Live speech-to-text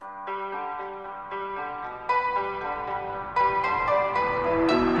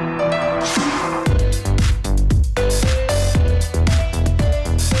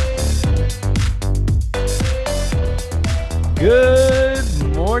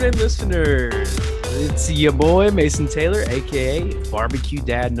morning, listeners. It's your boy, Mason Taylor, aka Barbecue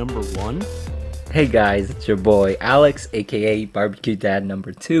Dad number 1. Hey guys, it's your boy Alex, aka Barbecue Dad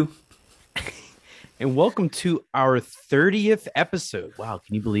number 2. And welcome to our 30th episode. Wow,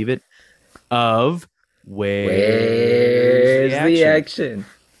 can you believe it? Of Where's the Where's the Action? action?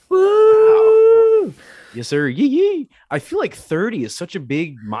 Wow. Woo! Yes, sir. Yee yee. I feel like 30 is such a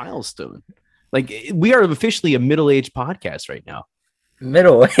big milestone. Like, we are officially a middle-aged podcast right now.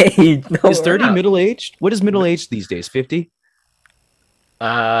 Middle age. No, Is 30 we're not. middle-aged? What is middle-aged these days? 50?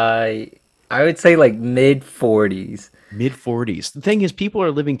 I would say like mid 40s. Mid-40s. The thing is, people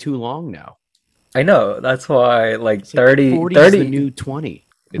are living too long now. I know. That's why like It's like 30 40 is the new 20.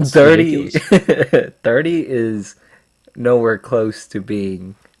 It's 30 ridiculous. 30 is nowhere close to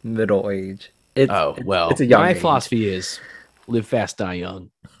being middle age. Oh, well, it's a young my age. philosophy is live fast, die young,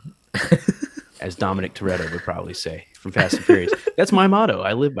 as Dominic Toretto would probably say from Fast and Furious. That's my motto.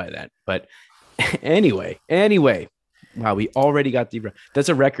 I live by that. But anyway, wow, we already got derailed. That's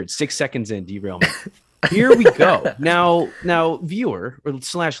a record. 6 seconds in derailment. Here we go. Now, viewer or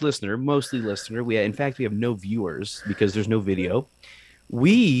slash listener, mostly listener. In fact, we have no viewers because there's no video.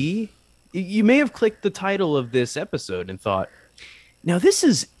 You may have clicked the title of this episode and thought, now this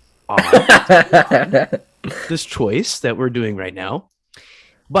is odd, this choice that we're doing right now.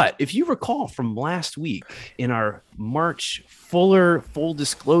 But if you recall from last week in our March full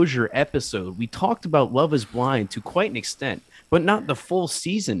disclosure episode, we talked about Love is Blind to quite an extent, but not the full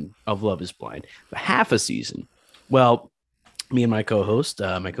season of Love is Blind, but half a season. Well, me and my co-host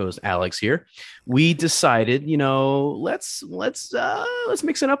Alex here, we decided, let's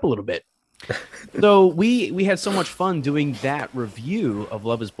mix it up a little bit. So we had so much fun doing that review of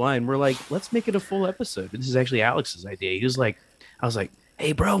Love is Blind. We're like, let's make it a full episode. This is actually Alex's idea. I was like,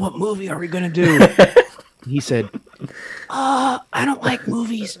 hey bro, what movie are we gonna do? He said, I don't like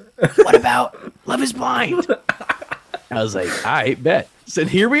movies. What about Love is Blind? I was like, all right, bet. Said,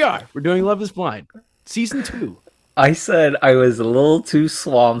 here we are. We're doing Love is Blind, season 2. I said I was a little too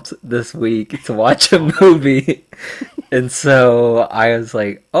swamped this week to watch a movie. And so I was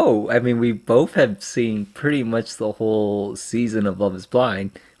like, we both have seen pretty much the whole season of Love is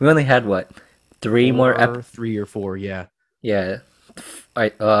Blind. We only had, what, three more episodes? 3 or 4, yeah. Yeah.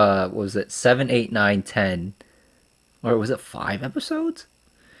 Was it 7, 8, 9, 10? Or was it 5 episodes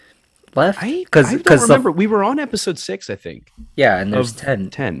left? I don't remember. We were on episode 6, I think. Yeah, and there's Of 10.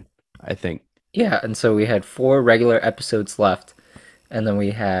 10, I think. Yeah, and so we had 4 regular episodes left, and then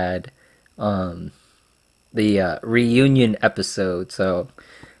we had the reunion episode, so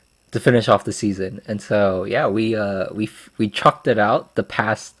to finish off the season. And so yeah, we chucked it out the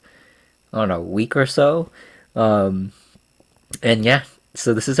past, I don't know, week or so, and yeah,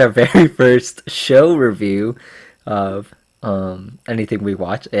 so this is our very first show review of anything we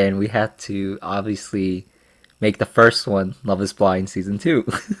watch, and we had to obviously make the first one Love is Blind season 2.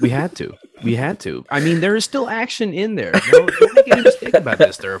 We had to. I mean, there is still action in there. Don't make any mistake about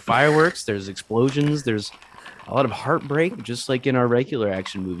this. There are fireworks, there's explosions, there's a lot of heartbreak, just like in our regular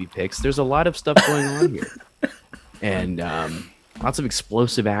action movie picks. There's a lot of stuff going on here. And lots of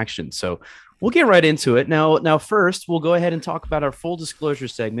explosive action. So we'll get right into it. Now, first, we'll go ahead and talk about our full disclosure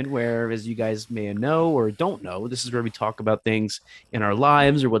segment, where, as you guys may know or don't know, this is where we talk about things in our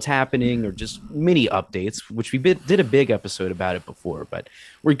lives or what's happening or just mini updates, which we did a big episode about it before. But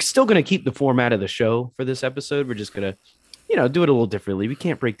we're still going to keep the format of the show for this episode. We're just going to, do it a little differently. We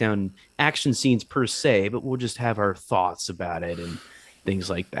can't break down action scenes per se, but we'll just have our thoughts about it and things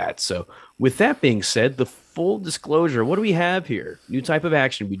like that. So with that being said, the full disclosure, what do we have here? New type of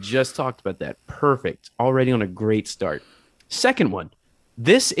action. We just talked about that. Perfect. Already on a great start. Second one.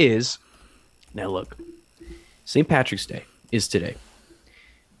 This is, now look, St. Patrick's Day is today.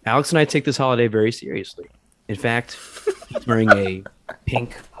 Alex and I take this holiday very seriously. In fact, he's wearing a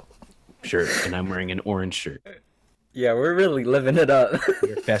pink shirt and I'm wearing an orange shirt. Yeah, we're really living it up.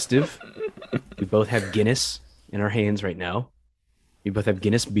 We're festive. We both have Guinness in our hands right now. We both have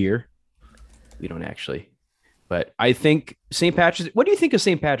Guinness beer. We don't actually. But I think St. Patrick's... What do you think of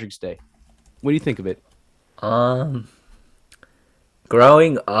St. Patrick's Day? What do you think of it?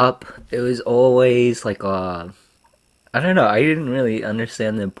 Growing up, it was always like I don't know, I didn't really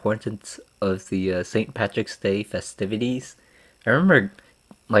understand the importance of the St. Patrick's Day festivities. I remember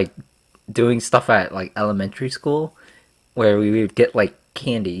like doing stuff at like elementary school where we would get like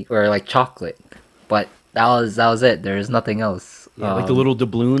candy or like chocolate, but that was it. There was nothing else. Yeah, like the little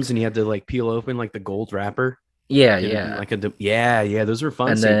doubloons, and you had to like peel open like the gold wrapper. Yeah, It'd be yeah. Like yeah, those were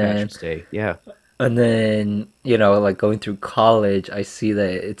fun. And St. then- Patrick's Day. Yeah. And then, like going through college, I see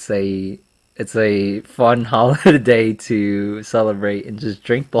that it's a It's a fun holiday to celebrate and just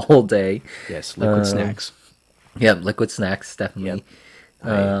drink the whole day. Yes, liquid Um, snacks. yeah, liquid snacks Yep. definitely.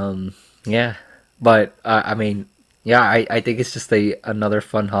 I Yeah, but I mean, yeah, I think it's just a another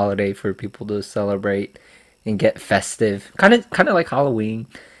fun holiday for people to celebrate and get festive, kind of like Halloween.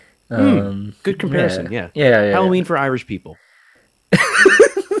 Good Yeah, comparison. Yeah. yeah, yeah, Halloween for Irish people.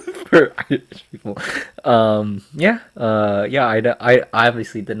 for Irish people. Yeah, yeah. I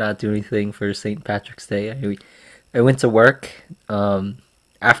obviously did not do anything for St. Patrick's Day. I went to work.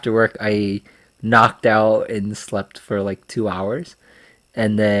 After work, I knocked out and slept for like 2 hours,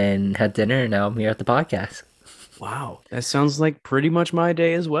 and then had dinner. And now I'm here at the podcast. Wow, that sounds like pretty much my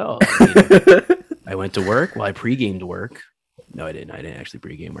day as well. I mean, I went to work. Well, I pre-gamed work. No, I didn't. I didn't actually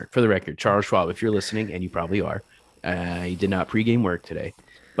pre-game work. For the record, Charles Schwab, if you're listening, and you probably are, I did not pre-game work today.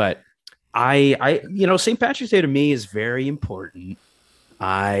 But St. Patrick's Day to me is very important.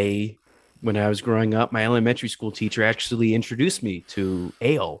 I, when I was growing up, my elementary school teacher actually introduced me to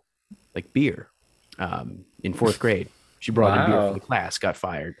ale, like beer, in fourth grade. She brought in beer for the Wow. class, got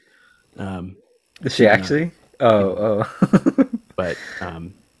fired. Is she She did not. actually? She did not. Oh, oh. But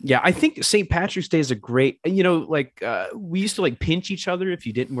yeah, I think St. Patrick's Day is a great, like we used to like pinch each other if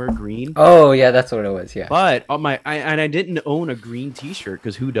you didn't wear green. Oh, yeah, that's what it was. Yeah. But I didn't own a green T-shirt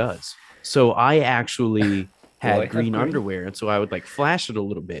because who does? So I actually Do I had have green green? underwear, and so I would like flash it a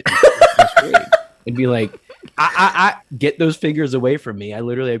little bit in first grade and be like, I get those figures away from me. I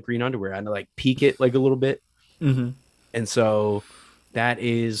literally have green underwear. And I like peek it like a little bit, Mm-hmm. and so that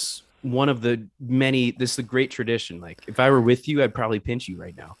is one of the many. This is a great tradition. Like if I were with you, I'd probably pinch you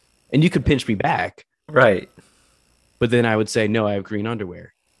right now, and you could pinch me back. Right. But then I would say, no, I have green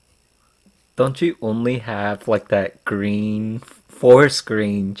underwear. Don't you only have like that green forest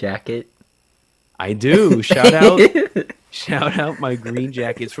green jacket? I do. Shout out my green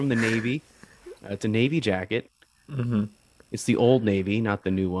jackets from the Navy. It's a Navy jacket. Hmm. It's the old Navy, not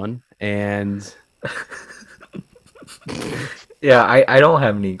the new one. And Yeah, I don't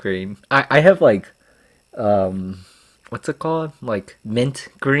have any green. I have like um what's it called? Like mint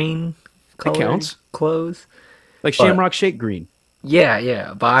green that colored counts. clothes. Like But Shamrock Shake green. yeah,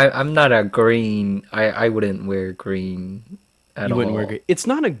 yeah. But I'm not a green. I wouldn't wear green at You wouldn't wear all. green. It's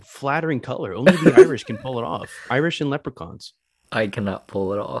not a flattering color. Only the Irish can pull it off. Irish and leprechauns. I cannot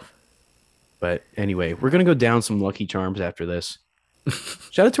pull it off. But anyway, we're gonna go down some Lucky Charms after this.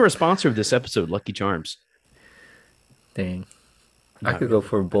 Shout out to our sponsor of this episode, Lucky Charms. Dang. I Not could go really.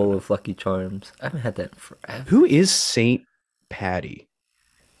 for a bowl of Lucky Charms. I haven't had that in forever. Who is Saint Patty?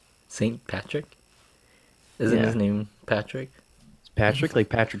 Saint Patrick? Isn't his Yeah. name Patrick? It's Patrick, like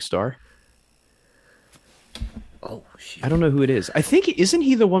Patrick Star. Oh I shoot. don't know who it is. I think isn't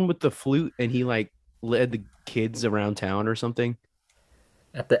he the one with the flute and he like led the kids around town or something?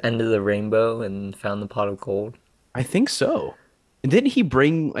 At the end of the rainbow and found the pot of gold. I think so. And didn't he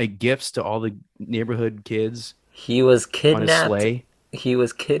bring like gifts to all the neighborhood kids He was on his kidnapped. sleigh? He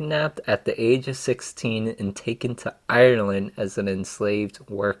was kidnapped at the age of 16 and taken to Ireland as an enslaved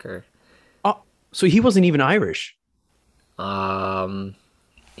worker. Oh, so he wasn't even Irish. Um,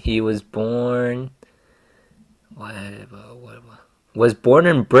 he was born what was born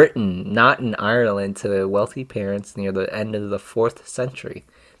in Britain, not in Ireland, to wealthy parents near the end of the 4th century.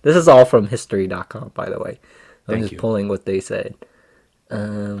 This is all from history.com, by the way. I'm Thank just you. pulling what they said.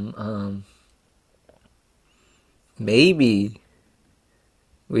 Um, um, Maybe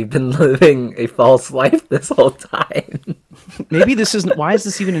we've been living a false life this whole time. Maybe this isn't. Why is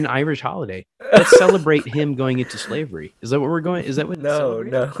this even an Irish holiday? Let's celebrate him going into slavery. Is that what we're going? Is that what it's No,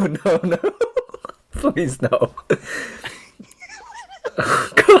 celebrating? no, no, no. Please no.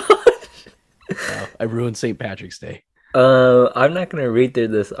 God. Wow, I ruined St. Patrick's Day. I'm not gonna read through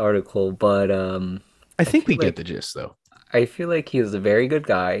this article, but I I think we feel get like the gist, though. I feel like he was a very good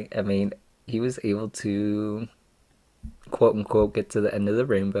guy. I mean, he was able to quote unquote get to the end of the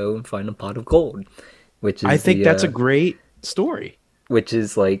rainbow and find a pot of gold, which I is think that's a great story. which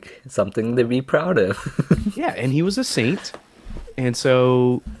is like something to be proud of. Yeah, and he was a saint, and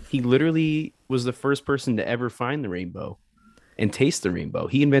so he literally was the first person to ever find the rainbow and taste the rainbow.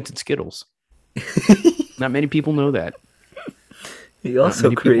 He invented Skittles. Not many people know that. He Not also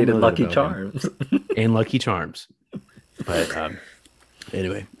many people created know that Lucky about him. Charms. And Lucky Charms. But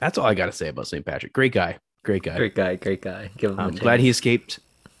anyway, that's all I got to say about St. Patrick. Great guy. Great guy. Great guy, great guy. Give him a I'm glad he chance. escaped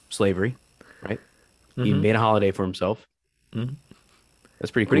slavery, right? He Hmm. made a holiday for himself. Mhm. That's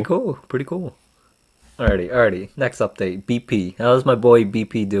pretty Pretty cool. cool, pretty cool. Alrighty. Next update. BP. How's my boy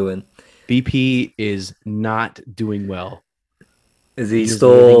BP doing? BP is not doing well. Is He he is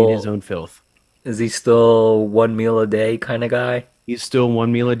living in his still own filth. is he still one meal a day kind of guy? He's still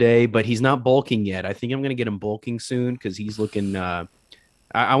one meal a day, but he's not bulking yet. I think I'm gonna get him bulking soon because he's looking. I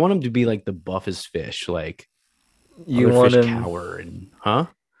want him to be like the buffest fish, like You other want fish him cower and huh?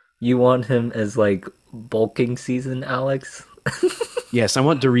 you want him as like bulking season, Alex? Yes, I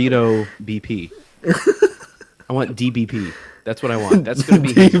want Dorito BP. I want DBP. That's what I want. That's gonna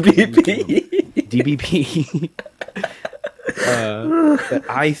be his DBP. DBP.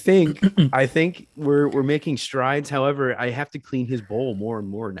 I think we're making strides. However, I have to clean his bowl more and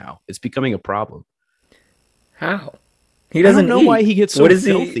more now. It's becoming a problem. How? He I don't doesn't know eat. why he gets so What is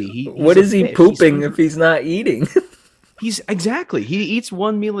filthy. what He's a is he fish. pooping if he's not eating? He's exactly. He eats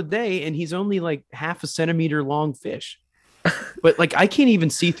one meal a day, and he's only like half a centimeter long fish. But like I can't even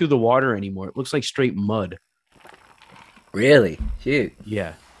see through the water anymore. It looks like straight mud. Really? Shoot.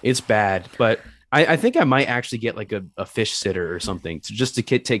 Yeah, it's bad. But I think I might actually get like a fish sitter or something to just to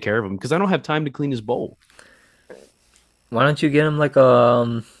take care of him because I don't have time to clean his bowl. Why don't you get him like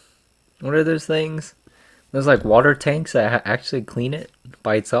what are those things? Those like water tanks that actually clean it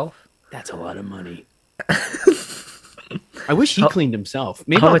by itself. That's a lot of money. I wish he How, cleaned himself.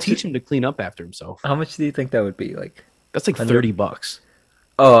 Maybe how I'll much? teach him to clean up after himself. How much do you think that would be? Like That's like 100. $30.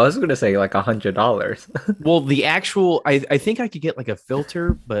 Oh, I was gonna say like $100. Well, the actual I think I could get like a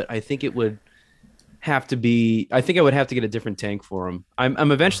filter, but I think it would have to be I think I would have to get a different tank for him.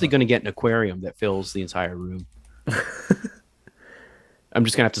 I'm eventually going to get an aquarium that fills the entire room. I'm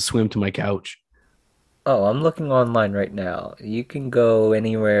just going to have to swim to my couch. Oh, I'm looking online right now. You can go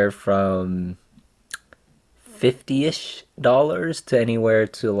anywhere from 50-ish dollars to anywhere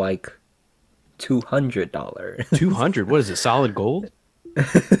to like $200. 200. What is it? Solid gold?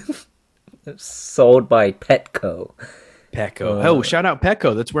 Sold by Petco. Petco. Oh, shout out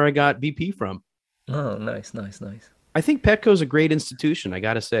Petco. That's where I got BP from. Oh, nice, nice, nice. I think Petco's a great institution, I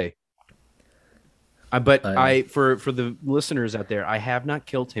got to say. But I for the listeners out there, I have not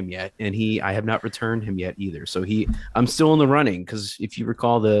killed him yet, and I have not returned him yet either. So I'm still in the running because if you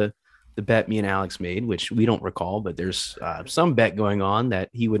recall the bet me and Alex made, which we don't recall, but there's some bet going on that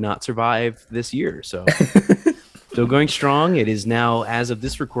he would not survive this year. So still going strong. It is now, as of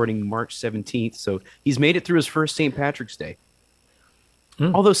this recording, March 17th. So he's made it through his first St. Patrick's Day.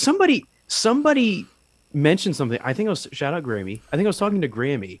 Although somebody mentioned something. I think I was shout out Grammy. I think I was talking to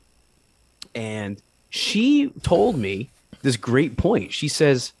Grammy, and she told me this great point. She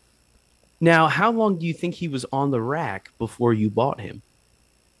says, "Now, how long do you think he was on the rack before you bought him?"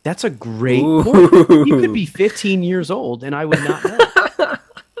 That's a great point. He could be 15 years old, and I would not know.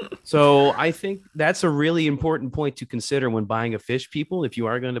 So I think that's a really important point to consider when buying a fish, people, if you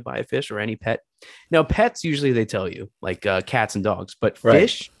are going to buy a fish or any pet. Now, pets, usually they tell you, like cats and dogs, but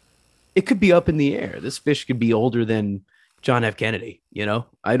fish, it could be up in the air. This fish could be older than John F. Kennedy, he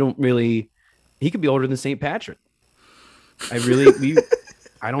could be older than St. Patrick. I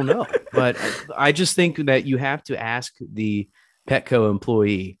don't know. But I just think that you have to ask the Petco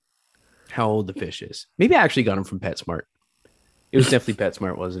employee how old the fish is. Maybe I actually got him from PetSmart. It was definitely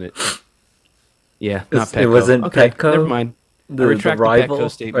PetSmart, wasn't it? Yeah, not Petco. It wasn't okay, Petco. never mind. The rival. Petco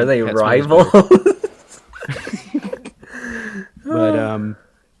statement. Are they PetSmart rival? But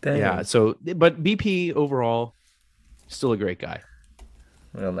Dang. yeah. So, but BP overall, still a great guy.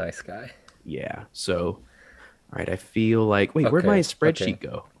 Real nice guy. Yeah. So, all right. I feel like where'd Okay, my spreadsheet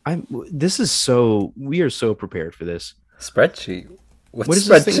go? We are so prepared for this. Spreadsheet. What What is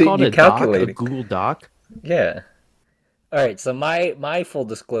this spreadsheet thing called? you A doc? A calculating? Google Doc? Yeah. All right. So my full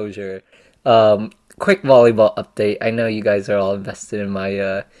disclosure, quick volleyball update. I know you guys are all invested in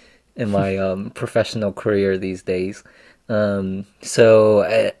my professional career these days.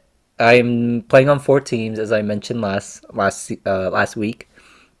 So I'm playing on 4 teams, as I mentioned last week.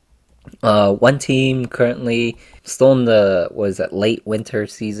 One team currently still in the late winter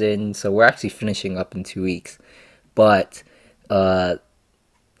season, so we're actually finishing up in 2 weeks. But what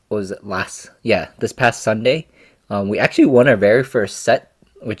was it this past Sunday, we actually won our very first set,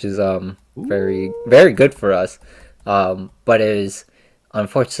 which is very very good for us. But it was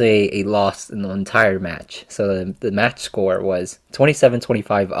unfortunately a loss in the entire match. So the match score was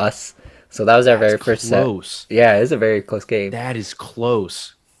 27-25 us. So that was our very first close. set. Yeah, it was a very close game. That is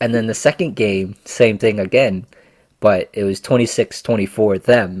close. And then the second game, same thing again, but it was 26-24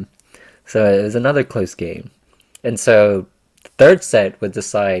 them. So it was another close game. And so the third set would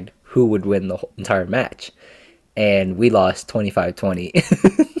decide who would win the whole entire match. And we lost 25-20.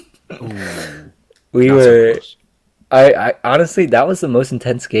 We Not so were close. I honestly, that was the most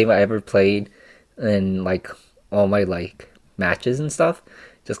intense game I ever played in like all my like matches and stuff,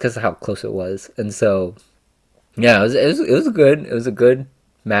 just because of how close it was. And so yeah, it was good. It was a good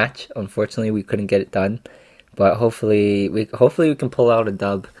match. Unfortunately, we couldn't get it done, but hopefully we can pull out a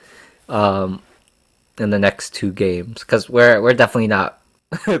dub um, in the next two games because we're definitely not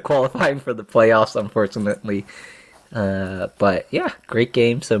qualifying for the playoffs, unfortunately. But yeah, great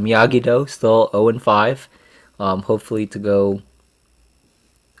game. So Miyagi Do still 0-5. Hopefully to go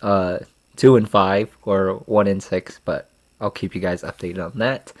 2-5 or 1-6, but I'll keep you guys updated on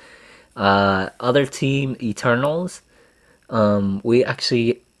that. Other team Eternals. We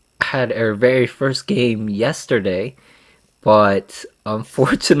actually had our very first game yesterday, but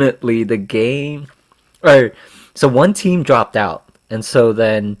unfortunately the game or so one team dropped out, and so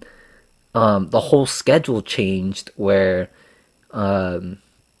then the whole schedule changed where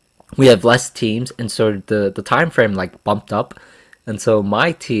we have less teams, and so the time frame like bumped up, and so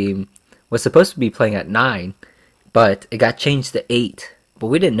my team was supposed to be playing at 9, but it got changed to 8. But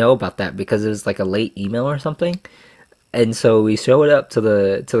we didn't know about that because it was like a late email or something. And so we showed up to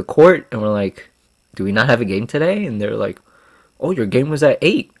the court and we're like, "Do we not have a game today?" And they're like, "Oh, your game was at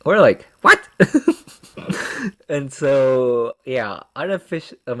 8." We're like, "What?" And so yeah,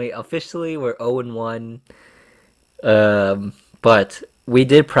 officially we're 0-1. But we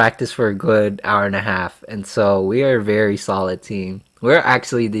did practice for a good hour and a half, and so we are a very solid team. We're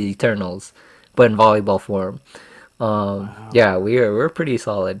actually the Eternals, but in volleyball form. Wow. Yeah, we're pretty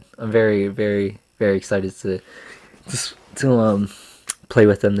solid. I'm very very excited to play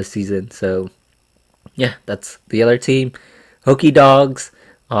with them this season. So yeah, that's the other team. Hokie Dogs.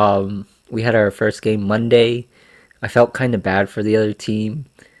 We had our first game Monday. I felt kind of bad for the other team.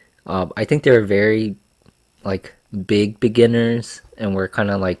 I think they were very like big beginners, and we're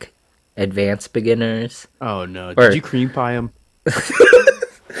kind of like advanced beginners. Oh no! Did Or you cream pie him?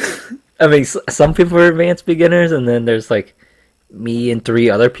 I mean, some people are advanced beginners, and then there's like me and three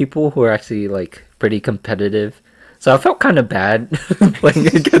other people who are actually like pretty competitive. So I felt kind of bad playing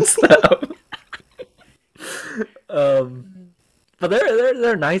against them. But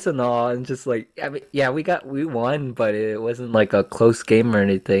they're nice and all, and just like I mean, yeah, we won, but it wasn't like a close game or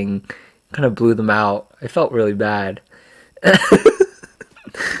anything. Kind of blew them out. I felt really bad. That's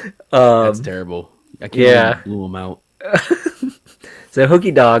Um, terrible. I can't believe you yeah. blew him out. So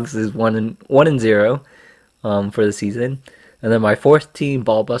Hookie Dogs is 1-0 for the season, and then my fourth team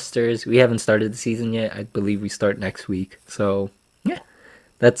Ballbusters. We haven't started the season yet. I believe we start next week. So yeah,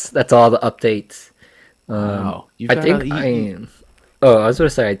 that's all the updates. Wow. You've I got a think I am. Oh, I was gonna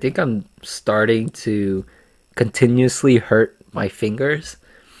say I think I'm starting to continuously hurt my fingers,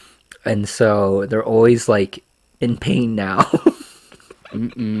 and so they're always like in pain now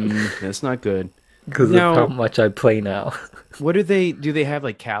that's not good. because of how Now, much I play now. what do they have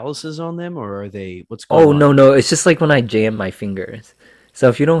like calluses on them or are they what's going Oh on? no no, it's just like when I jam my fingers. So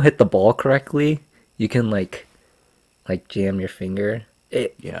if you don't hit the ball correctly, you can like jam your finger.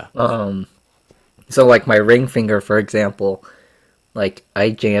 It Yeah. so like my ring finger for example, like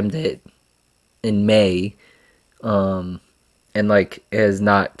I jammed it in May, and like it has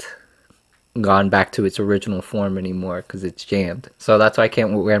not gone back to its original form anymore because it's jammed. So that's why I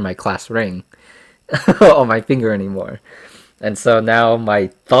can't wear my class ring on my finger anymore. And so now my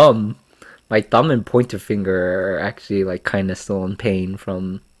thumb and pointer finger are actually like kind of still in pain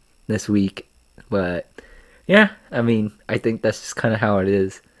from this week. But yeah, I mean, I think that's just kind of how it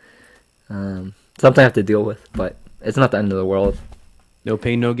is. Something I have to deal with, but it's not the end of the world. No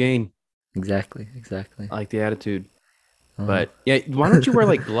pain, no gain. Exactly, exactly. I like the attitude. Uh, But yeah, why don't you wear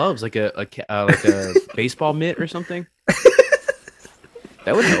like gloves, like a baseball mitt or something?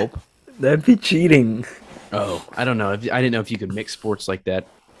 That would help. that'd be cheating. Oh, I don't know. I didn't know if you could mix sports like that.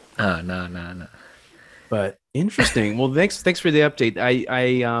 Oh no no no. But interesting. Well, thanks for the update.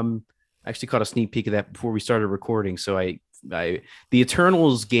 I actually caught a sneak peek of that before we started recording. So I the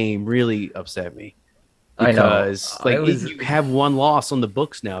Eternals game really upset me I know. because I like was you have one loss on the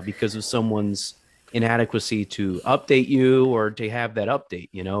books now because of someone's inadequacy to update you or to have that update.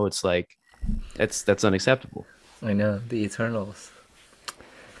 You know, it's like that's unacceptable. I know the Eternals.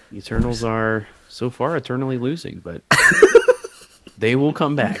 The Eternals are so far eternally losing, but they will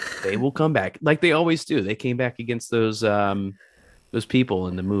come back. They will come back like they always do. They came back against those people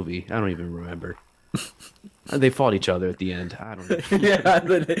in the movie. I don't even remember. They fought each other at the end. I don't even. Yeah,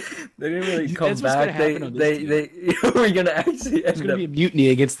 they didn't really come That's what's gonna back. happen on this team. They were gonna actually There's end gonna up. be a mutiny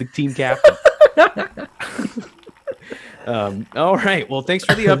against the team captain. All right. Well, thanks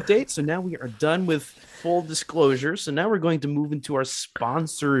for the update. So now we are done with full disclosure. So now we're going to move into our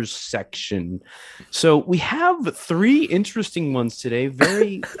sponsors section. So we have three interesting ones today,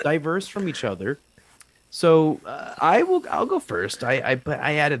 very diverse from each other. So I'll go first. I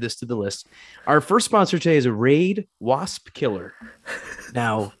added this to the list. Our first sponsor today is a Raid Wasp Killer.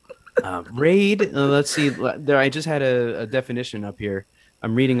 Now Raid. Let's see. There, I just had a definition up here.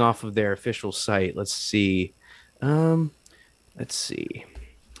 I'm reading off of their official site. Let's see. Um, let's see.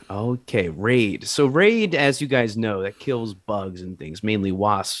 Okay, raid. So raid, as you guys know, that kills bugs and things, mainly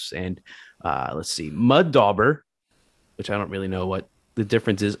wasps. And let's see, mud dauber, which I don't really know what the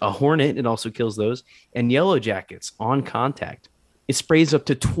difference is. A hornet, it also kills those, and yellow jackets on contact. It sprays up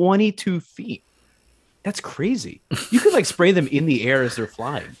to 22 feet. That's crazy. You could like spray them in the air as they're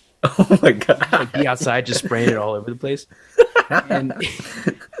flying. Oh my Like be god. outside just spraying it all over the place. And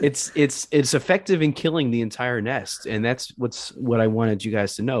it's effective in killing the entire nest. And that's what I wanted you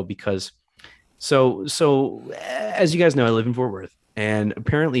guys to know because as you guys know, I live in Fort Worth and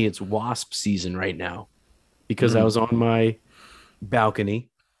apparently it's wasp season right now because I Mm. was on my balcony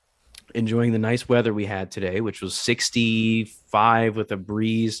enjoying the nice weather we had today, which was 65 with a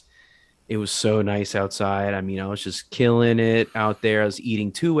breeze. It was so nice outside. I mean, I was just killing it out there. I was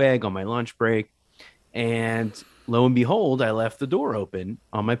eating 2 egg on my lunch break. And lo and behold, I left the door open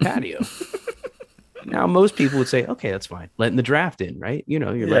on my patio. Now, most people would say, okay, that's fine. Letting the draft in, right? You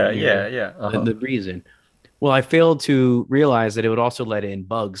know, you're Yeah, letting yeah, your yeah. letting Uh-huh. the breeze in. Well, I failed to realize that it would also let in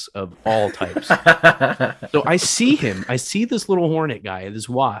bugs of all types. So I see this little hornet guy, this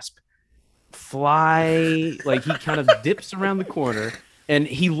wasp, fly like he kind of dips around the corner and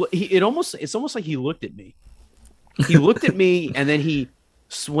it's almost like he looked at me. He looked at me and then he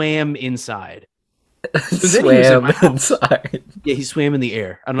swam inside. So then he was in Swam my house. inside. Yeah, he swam in the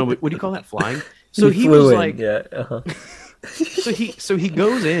air. I don't know what do you call that? Flying. So He he was flew in, like, yeah. Uh-huh. so he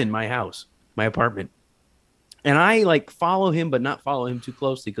goes in my house, my apartment, and I like follow him, but not follow him too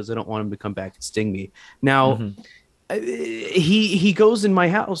closely because I don't want him to come back and sting me. Now, Hmm. he goes in my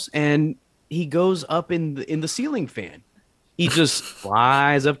house and he goes up in the ceiling fan. He just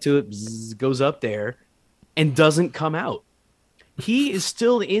flies up to it, bzz, goes up there, and doesn't come out. He is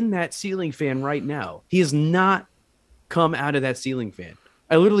still in that ceiling fan right now. He has not come out of that ceiling fan.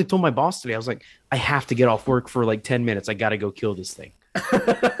 I literally told my boss today, I was like, I have to get off work for like 10 minutes. I got to go kill this thing.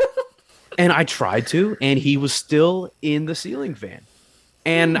 And I tried to, and he was still in the ceiling fan.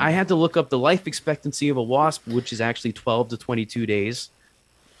 And I had to look up the life expectancy of a wasp, which is actually 12 to 22 days.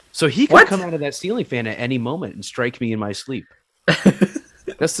 So he could come What? out of that ceiling fan at any moment and strike me in my sleep.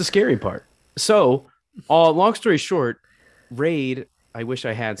 That's the scary part. So, long story short, Raid, I wish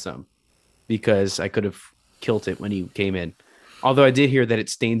I had some because I could have killed it when he came in. Although I did hear that it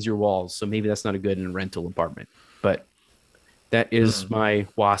stains your walls, so maybe that's not a good in a rental apartment. But that is Mm. my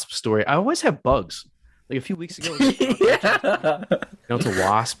wasp story. I always have bugs. Like a few weeks ago, it was a bug actually. Yeah. Now it's a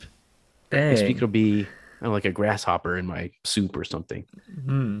wasp. Next week Dang. it'll be I don't know, like a grasshopper in my soup or something.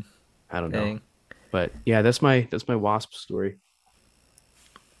 Hmm. I don't know. Dang. But yeah, that's my wasp story.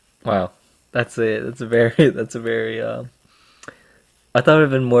 Wow. That's it. That's a very I thought it would have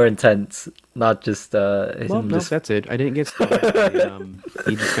been more intense, not just Well, him no, just that's it. I didn't get stung.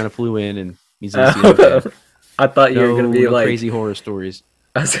 He just kind of flew in and he's in the ceiling fan. I thought you were gonna No, be no like crazy horror stories.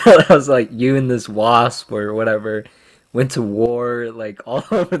 I was like you and this wasp or whatever went to war like all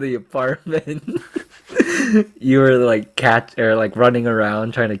over the apartment. You were like catch or like running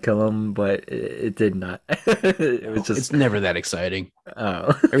around trying to kill him, but it did not. It was No, it's just never that exciting.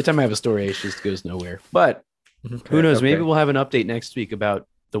 oh. Every time I have a story, it just goes nowhere. But who Okay, knows? Maybe okay. we'll have an update next week about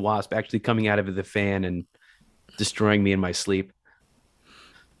the wasp actually coming out of the fan and destroying me in my sleep.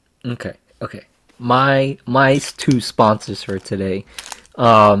 Okay, okay. My two sponsors for today.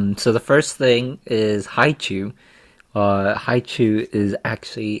 So the first thing is Haichu. Haichu is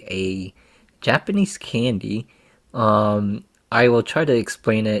actually a Japanese candy. I will try to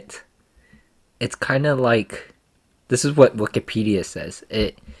explain it. It's kind of like this is what Wikipedia says.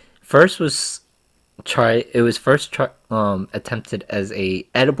 It was first attempted as a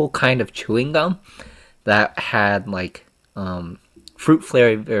edible kind of chewing gum that had like fruit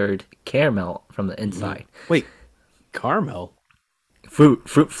flavored caramel from the inside. Wait, caramel? Fruit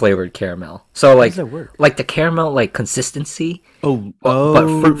flavored caramel. So How does that work? like the caramel like consistency, Oh, but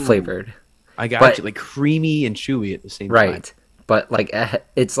fruit oh, flavored. I got you. But Like creamy and chewy at the same time. right. But like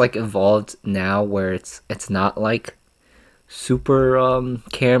it's like evolved now where it's not like super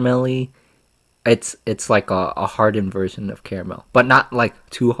caramelly. It's like a hardened version of caramel, but not like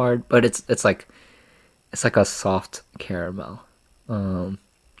too hard. But it's like a soft caramel,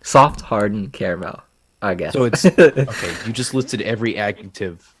 soft hardened caramel, I So guess. it's okay. You just listed every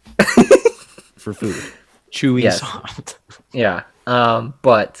adjective for food. Chewy, Yes. soft. Yeah.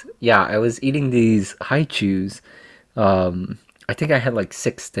 But yeah, I was eating these high chews. I think I had like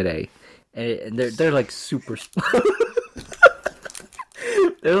six today, and they're like super.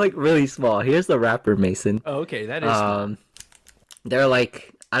 They're like really small. Here's the wrapper, Mason. Oh, okay, that is small. Um, they're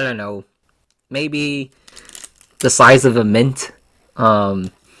like I don't know, maybe the size of a mint.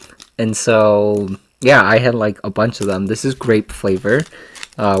 Um, and so yeah, I had like a bunch of them. This is grape flavor.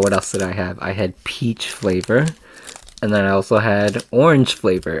 What else did I have? I had peach flavor, and then I also had orange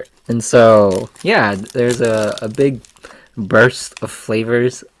flavor. And so yeah, there's a big burst of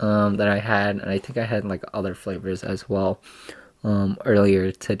flavors that I had, and I think I had like other flavors as well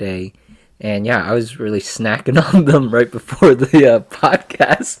earlier today. And yeah, I was really snacking on them right before the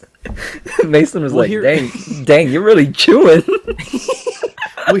podcast. Mason was We'll like, hear "Dang, you're really chewing."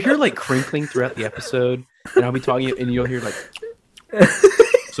 we'll hear like crinkling throughout the episode, and I'll be talking, and you'll hear like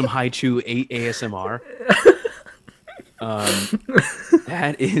some high chew ASMR. Um,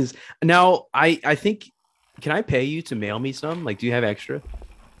 that is now. I think. Can I pay you to mail me some? Like, do you have extra?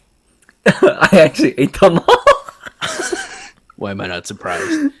 I actually ate them all. Why am I not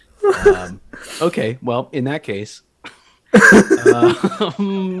surprised? Okay, well, in that case,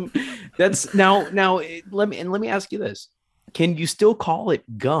 um, that's now. Let me ask you this: can you still call it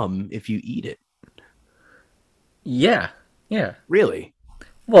gum if you eat it? Yeah, yeah. Really?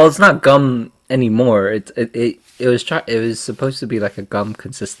 Well, it's not gum anymore. It was supposed to be like a gum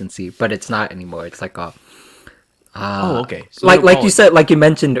consistency, but it's not anymore. It's like a Oh, okay. So they like don't call you it. said, like you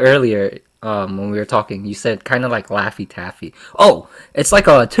mentioned earlier, when we were talking, you said kind of like Laffy Taffy. Oh, it's like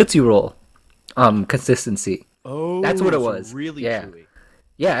a Tootsie Roll consistency. That's what Oh, it so was. really Yeah. chewy.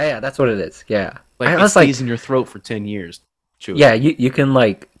 Yeah, that's what it is. Yeah. Like I it was like, stays in your throat for 10 years. Chewy. yeah, you can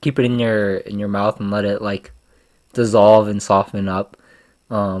like keep it in your mouth and let it like dissolve and soften up.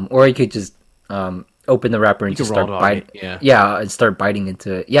 Or you could just open the wrapper and You can just raw start dog biting. it. Yeah. Yeah, and start biting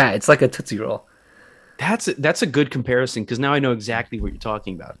into it. Yeah, it's like a Tootsie Roll. That's a good comparison because now I know exactly what you're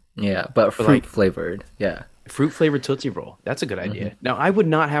talking about. Yeah, but But fruit like flavored. Yeah. fruit flavored Tootsie Roll. That's a good idea. Now I would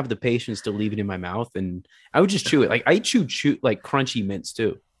not have the patience to leave it in my mouth, and I would just chew it. Like I chew like crunchy mints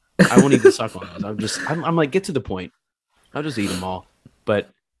too. I won't even suck on those. I'm like get to the point. I'll just eat them all.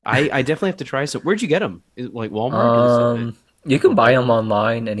 But I definitely have to try some. Where'd you get them? Is it like Walmart? Is it You or can buy them Walmart?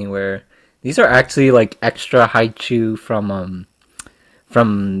 online anywhere. These are actually like extra high chew from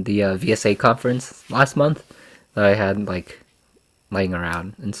the VSA conference last month that I had like laying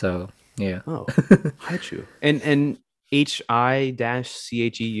around, and so yeah, Oh, Haichu. And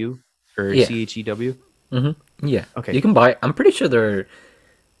HI-CHEU or yeah, CHEW. yeah. You Okay. can buy. I'm pretty sure they're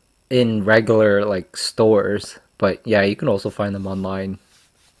in regular like stores, but yeah, you can also find them online.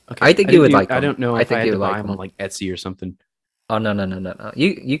 I Okay. think you would like I them. don't know I if I think had you to would buy like them on them. like Etsy or something. Oh no.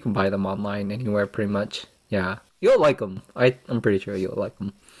 You can buy them online anywhere pretty much. Yeah, you'll like them. I'm pretty sure you'll like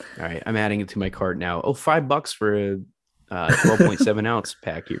them. All right. I'm adding it to my cart now. Oh, $5 for a 12.7 ounce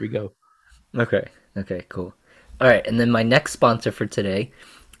pack. Here we go. Okay. Okay. Cool. All right, and then my next sponsor for today.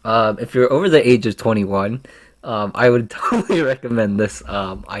 If you're over the age of 21, I would totally recommend this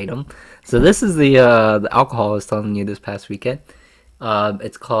item. So this is the alcohol I was telling you this past weekend.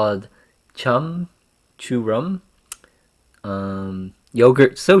 It's called Chum Churum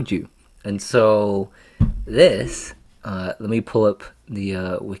Yogurt Soju, and so this. Let me pull up the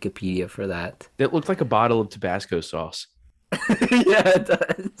Wikipedia for that. That looked like a bottle of Tabasco sauce. Yeah, it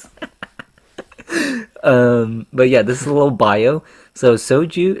does. But yeah, this is a little bio. So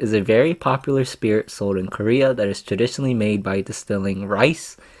soju is a very popular spirit sold in Korea that is traditionally made by distilling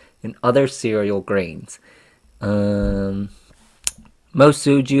rice and other cereal grains. Um, Most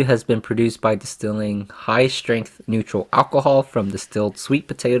soju has been produced by distilling high strength neutral alcohol from distilled sweet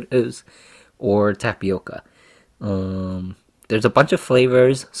potatoes or tapioca. Um, there's a bunch of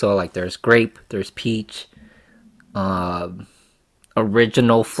flavors. So like there's grape, there's peach,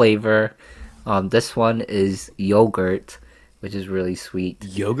 original flavor. This one is yogurt, which is really sweet.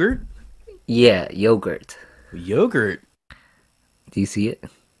 Yogurt? Yeah, yogurt. Yogurt. Do you see it? What?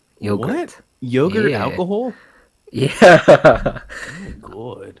 Yogurt. Yogurt Yeah. alcohol? Yeah. Oh my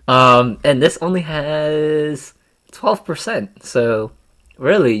god. And this only has 12%. So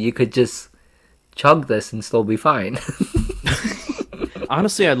really, you could just chug this and still be fine.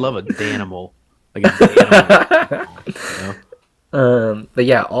 Honestly, I'd love a Danimal. Like a Danimal alcohol, you know? But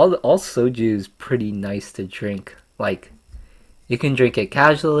yeah, all soju is pretty nice to drink. Like you can drink it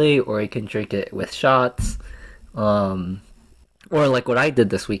casually, or you can drink it with shots. Um, or like what I did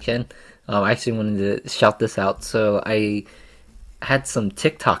this weekend. I actually wanted to shout this out. So I had some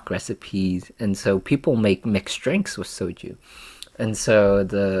TikTok recipes, and so people make mixed drinks with soju. And so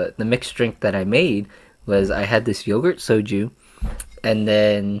the mixed drink that I made was I had this yogurt soju, and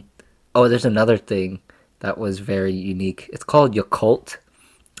then oh, there's another thing that was very unique. It's called Yakult,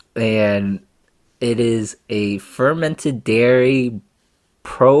 and it is a fermented dairy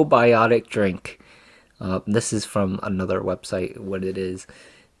probiotic drink. This is from another website. What it is.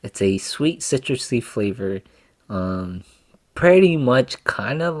 It's a sweet citrusy flavor. Um, Pretty much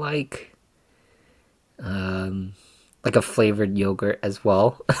kind of like a flavored yogurt as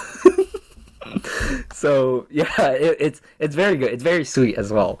well. So yeah, it's very good. It's very sweet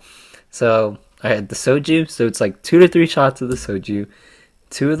as well. So I had the soju. So it's like 2 to 3 shots of the soju,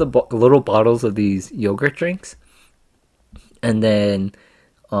 two of the little bottles of these yogurt drinks, and then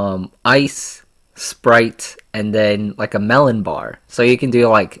ice, Sprite, and then like a melon bar. So you can do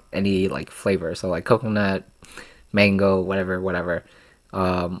like any like flavor. So like coconut, mango, whatever, whatever.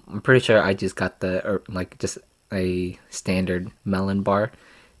 I'm pretty sure I just got the or like just a standard melon bar,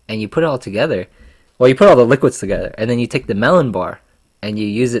 and you put it all together. Well, you put all the liquids together, and then you take the melon bar, and you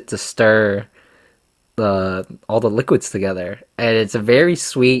use it to stir the all the liquids together, and it's a very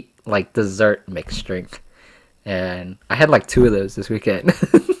sweet like dessert mixed drink. And I had like two of those this weekend.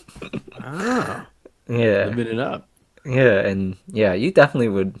 Ah, Yeah, living it up. yeah, and yeah, you definitely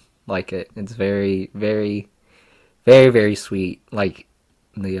would like it. It's very, very, very, very sweet. Like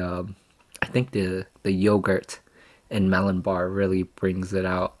the I think the yogurt and melon bar really brings it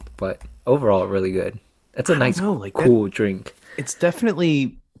out. But overall, really good. It's a I don't nice, know, like that. cool drink. It's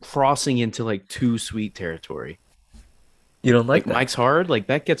definitely crossing into like too sweet territory. You don't like Like that, Mike's Hard, like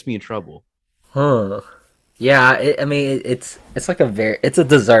that gets me in trouble. huh? Yeah, I mean, it's like a very it's a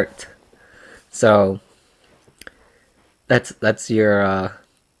dessert. So that's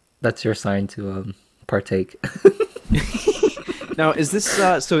your sign to partake. Now, is this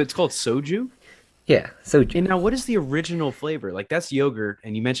so it's called soju? Yeah, soju. And now what is the original flavor? Like that's yogurt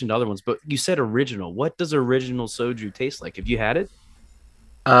and you mentioned other ones, but you said original. What does original soju taste like? Have you had it?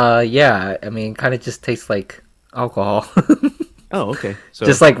 Yeah, I mean, kind of just tastes like alcohol, Oh, okay.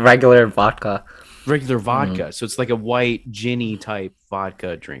 just So like regular vodka. regular Mm, vodka. So it's like a white ginny type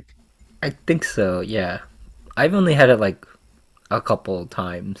vodka drink. I think so. Yeah, I've only had it like a couple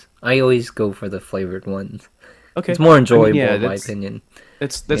times. I always go for the flavored ones. It's Okay. more I mean, enjoyable yeah, in my that's opinion.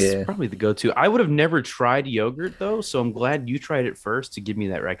 that's Yeah, probably the go-to. I would have never tried yogurt though, so I'm glad you tried it first to give me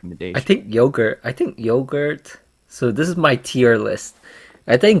that I recommendation. think yogurt. I think yogurt. So this is my tier list.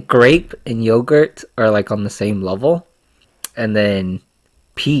 I think grape and yogurt are like on the same level, and then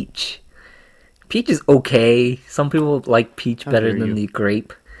peach. Peach is okay. Some people like peach How better dare than you? the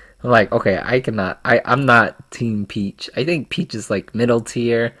grape. I'm like, okay, I cannot. I'm not team peach. I think peach is like middle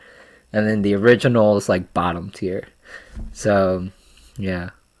tier, and then the original is like bottom tier. So, yeah.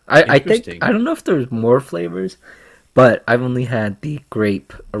 I think Interesting. I don't know if there's more flavors, but I've only had the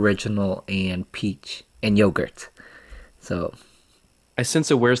grape original and peach and yogurt. So, I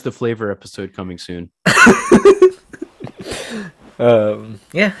sense a Where's the Flavor episode coming soon.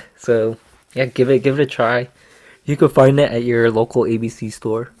 yeah. So, yeah, give it a try. You can find it at your local ABC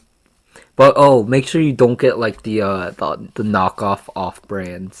store. But oh, make sure you don't get like the knockoff off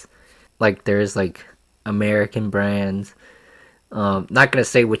brands. Like there's like American brands. Not gonna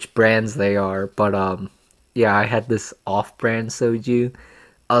say which brands they are, but yeah, I had this off brand soju.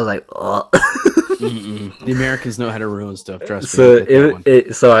 I was like, oh. Mm-mm. The Americans know how to ruin stuff. Trust me, I So get that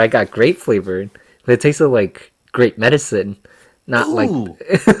one. so I got grape flavored, but it tasted like grape medicine, not like Ooh,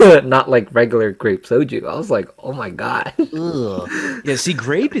 not like regular grape soju. I was like, oh my god. ugh. Yeah, see,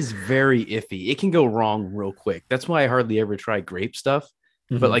 grape is very iffy. It can go wrong real quick. That's why I hardly ever try grape stuff.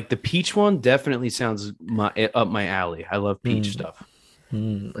 But Mhm. like the peach one definitely sounds up my alley. I love peach Mm, stuff.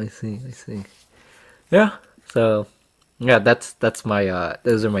 I see, I see. Yeah. So yeah, that's my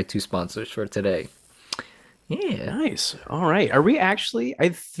those are my two sponsors for today. Yeah. Nice. All right. Are we actually? I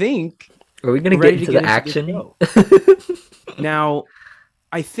think Are we gonna we're get ready to into get the into the action? show. Now,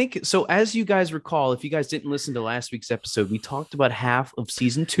 I think so. As you guys recall, if you guys didn't listen to last week's episode, we talked about half of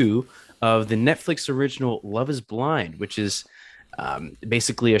season two of the Netflix original Love is Blind, which is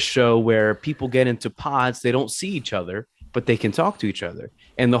basically a show where people get into pods. They don't see each other, but they can talk to each other.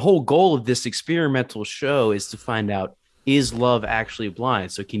 And the whole goal of this experimental show is to find out, is love actually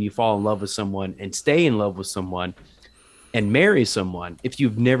blind? So, can you fall in love with someone and stay in love with someone and marry someone if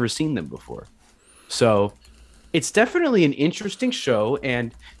you've never seen them before? So, it's definitely an interesting show.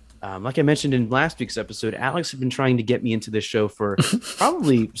 And like I mentioned in last week's episode, Alex had been trying to get me into this show for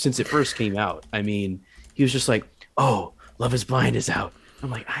probably since it first came out. I mean, he was just like, "Oh, Love Is Blind is out."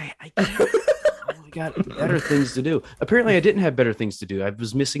 I'm like, I can't. I got better things to do. Apparently, I didn't have better things to do. I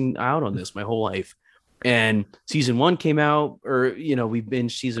was missing out on this my whole life. And season one came out, or we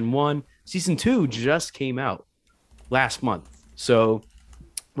binged season one. Season two just came out last month. So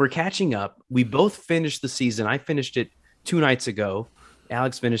we're catching up. We both finished the season. I finished it 2 nights ago.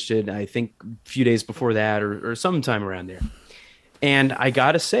 Alex finished it, I think, a few days before that, or sometime around there. And I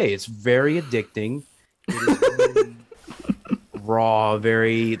gotta say, it's very addicting. It is very raw,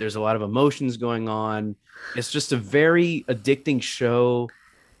 very, there's a lot of emotions going on. It's just a very addicting show,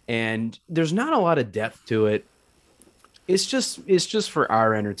 and there's not a lot of depth to it. It's just for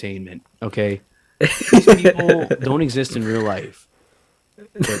our entertainment, okay? These people don't exist in real life,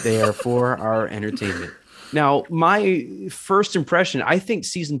 but they are for our entertainment. Now, my first impression, I think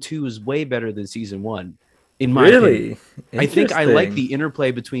season two is way better than season one, in my opinion. Really I think I like interesting. the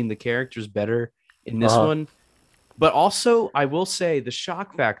interplay between the characters better in this Uh-huh. one. But also, I will say the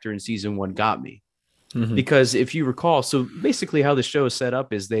shock factor in season one got me Hmm. because if you recall, so basically how the show is set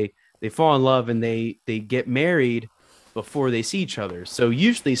up is they fall in love and they get married before they see each other. So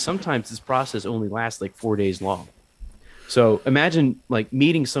usually, sometimes this process only lasts like 4 days long. So imagine like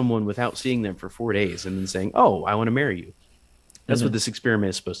meeting someone without seeing them for 4 days and then saying, "Oh, I want to marry you." That's what Hmm. this experiment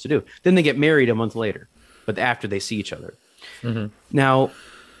is supposed to do. Then they get married a month later, but after they see each other. Hmm. Now,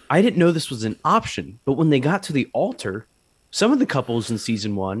 I didn't know this was an option, but when they got to the altar, some of the couples in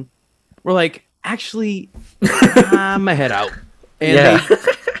season one were like, actually, I'm my head out. And Yeah.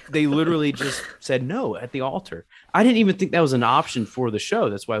 they literally just said no at the altar. I didn't even think that was an option for the show.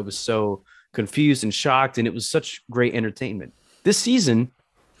 That's why I was so confused and shocked. And it was such great entertainment. This season,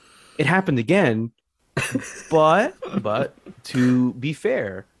 it happened again, but to be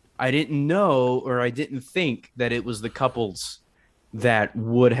fair, I didn't know or I didn't think that it was the couples that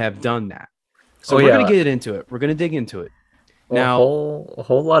would have done that. So Oh we're gonna yeah. get into it. We're gonna dig into it. Now, A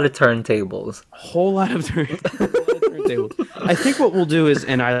whole lot of turntables. a whole lot of turntables. I think what we'll do is,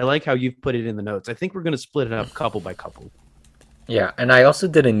 and I like how you've put it in the notes. I think we're gonna split it up couple by couple. Yeah, and I also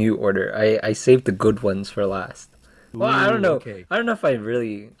did a new order. I saved the good ones for last. Well, I don't Ooh, know. okay. I don't know if I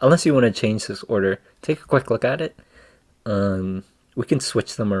really, unless you want to change this order. Take a quick look at it. We can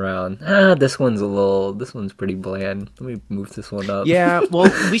switch them around. This one's pretty bland. Let me move this one up. Yeah,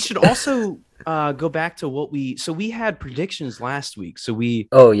 well, we should also go back to so we had predictions last week. So we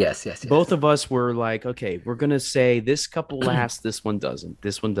Oh yes, yes, yes. both of us were like, okay, we're gonna say this couple lasts, this one doesn't,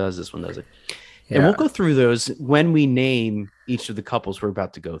 this one does, this one doesn't. And we'll Yeah. go through those when we name each of the couples we're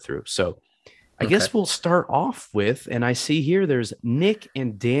about to go through. So I Okay. guess we'll start off with, and I see here there's Nick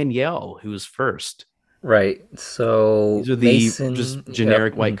and Danielle who's first. Right. So These are the just Mason, yep.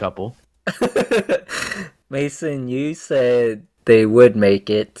 generic white couple. Mason, you said they would make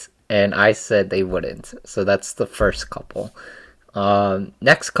it, and I said they wouldn't. So that's the first couple.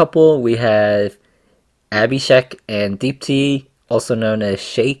 Next couple we have Abhishek and Deepti, also known as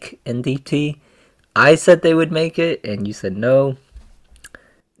Shake and Deepti. I said they would make it, and you said no.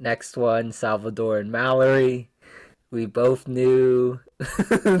 Next one, Salvador and Mallory. We both knew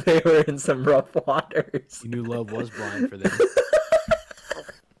they were in some rough waters. You knew love was blind for them.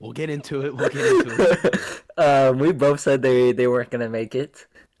 We'll get into it. We'll get into it. We both said they weren't gonna make it.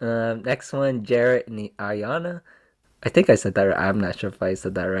 Next one, Jarrett and Ayana. I think I said that right. I'm not sure if I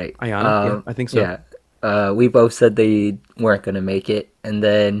said that right. Ayana, yeah, I think so. Yeah. We both said they weren't gonna make it, and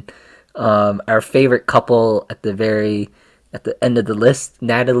then our favorite couple at the end of the list,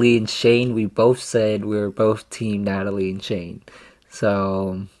 Natalie and Shane. We both said we were both team Natalie and Shane.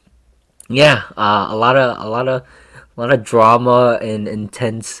 So yeah, a lot of drama and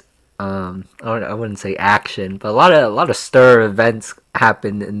intense. I wouldn't say action, but a lot of stir events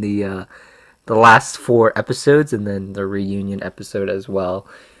happened in the last four episodes, and then the reunion episode as well.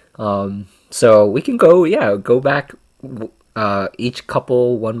 So we can go back each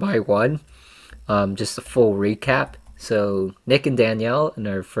couple one by one. Just a full recap. So Nick and Danielle in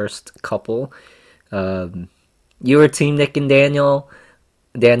our first couple. You were team Nick and Danielle.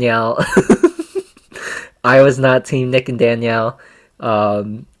 I was not team Nick and Danielle.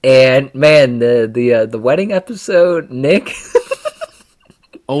 And man, the wedding episode, Nick.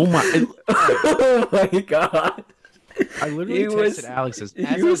 Oh my! Oh my god. I literally He texted was Alex as he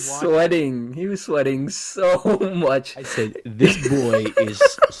I was watched. sweating. He was sweating so much. I said, "This boy is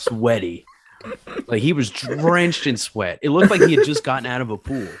sweaty. Like he was drenched in sweat. It looked like he had just gotten out of a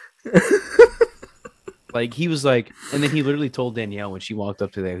pool. Like he was like, and then he literally told Danielle when she walked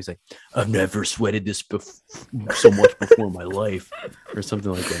up to there, he's like, "I've never sweated this so much before in my life," or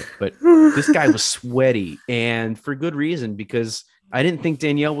something like that. But this guy was sweaty, and for good reason because I didn't think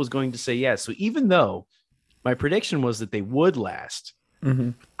Danielle was going to say yes. So even though my prediction was that they would last,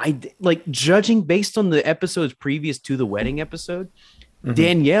 Mhm. like judging based on the episodes previous to the wedding episode, Mhm.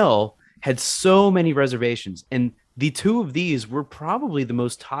 Danielle had so many reservations, and the two of these were probably the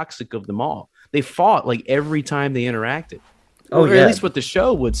most toxic of them all. They fought like every time they interacted, Oh or yeah. at least what the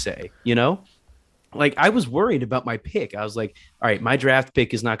show would say. You know, like I was worried about my pick. I was like, all right, my draft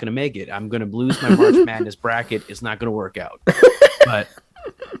pick is not going to make it. I'm going to lose my March Madness bracket. It's not going to work out. But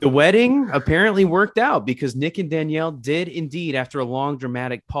The wedding apparently worked out because Nick and Danielle did indeed, after a long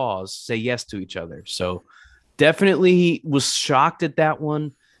dramatic pause, say yes to each other. So definitely was shocked at that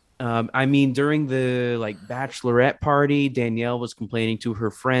one. I mean, during the like bachelorette party, Danielle was complaining to her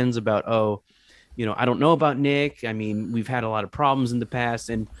friends about, oh, I don't know about Nick. I mean, we've had a lot of problems in the past.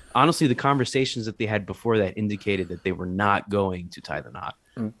 And honestly, the conversations that they had before that indicated that they were not going to tie the knot.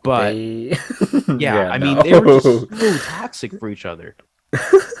 But They, yeah, yeah, I mean, they were no. just so toxic for each other.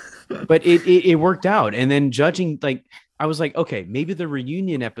 But it worked out. And then judging, like, I was like, okay, maybe the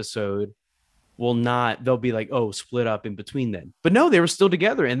reunion episode will not, they'll be like, oh, split up in between then. But no, they were still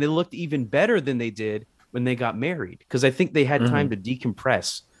together and they looked even better than they did when they got married because I think they had Mhm. time to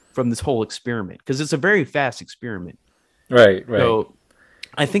decompress from this whole experiment because it's a very fast experiment. Right, right. So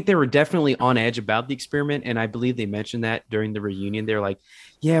I think they were definitely on edge about the experiment. And I believe they mentioned that during the reunion. They're like,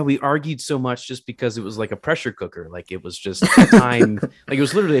 yeah, we argued so much just because it was like a pressure cooker. Like it was just a time, like it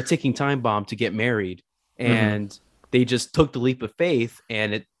was literally a ticking time bomb to get married. Hmm. And they just took the leap of faith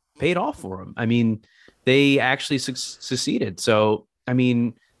and it paid off for them. I mean, they actually succeeded. So, I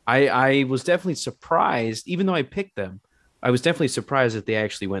mean, I was definitely surprised, even though I picked them. I was definitely surprised that they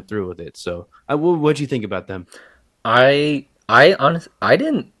actually went through with it. So, what do you think about them? I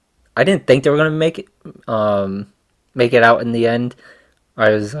didn't think they were gonna make it out in the end. I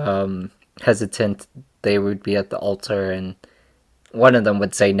was hesitant they would be at the altar and one of them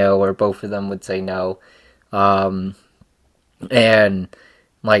would say no or both of them would say no. Um, and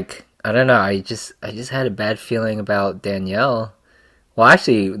like I don't know, I just had a bad feeling about Danielle. Well,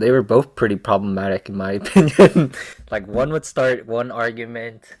 actually, they were both pretty problematic in my opinion. Like one would start one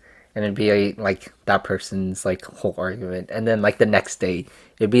argument and it'd be like that person's like whole argument, and then like the next day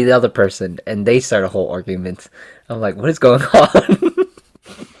it'd be the other person and they start a whole argument. I'm like, what is going on?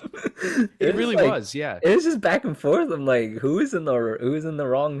 It It was really like was, yeah. it was just back and forth. I'm like, who's in the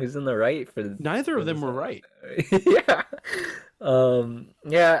wrong, who's in the right Neither for of them this? were right. Yeah.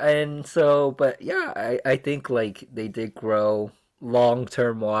 Yeah, and so, but yeah, I think like they did grow long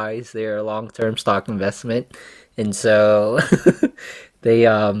term wise. They're a long term stock investment, and so they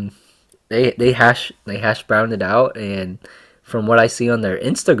they hash browned it out. And from what I see on their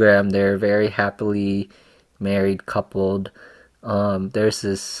Instagram, they're very happily married, coupled. There's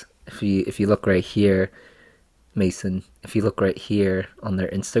this if you look right here, Mason. If you look right here on their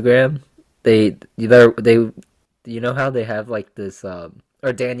Instagram, they you know how they have like this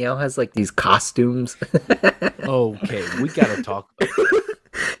or Danielle has like these costumes. Okay, we got to talk about that.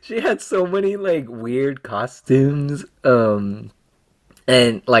 She had so many like weird costumes. And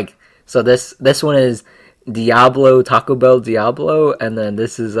like so this one is Diablo, Taco Bell Diablo, and then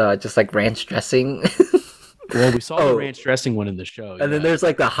this is just like ranch dressing. Well, we saw the Oh, ranch dressing one in the show. and then Yeah, there's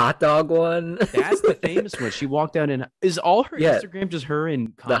like the hot dog one. that's the famous one. She walked out in. Is all her Yeah, Instagram just her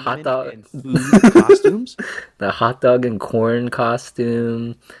in the hot condiment dog and food costumes? the hot dog and corn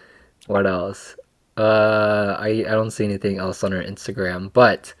costume. What else? I don't see anything else on her Instagram,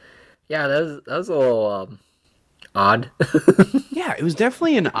 but yeah, that was a little odd. Yeah, it was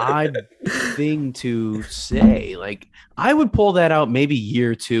definitely an odd thing to say. Like, I would pull that out maybe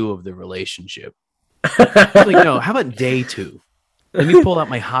year two of the relationship. Like, no, how about day two? Let me pull out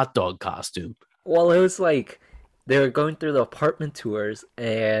my hot dog costume. Well, it was like they were going through the apartment tours,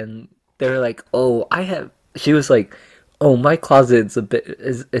 and they were like, "Oh, I have." She was like, "Oh, my closet's a bit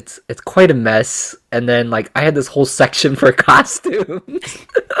is it's quite a mess." And then like I had this whole section for costumes.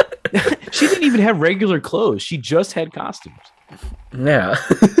 She didn't even have regular clothes. She just had costumes. Yeah.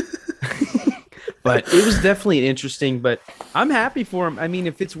 But it was definitely interesting. But I'm happy for them. I mean,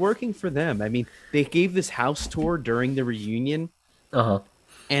 if it's working for them, I mean, they gave this house tour during the reunion, Uh huh.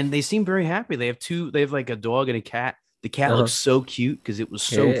 and they seem very happy. They have two. They have like a dog and a cat. The cat Uh huh. looks so cute because it was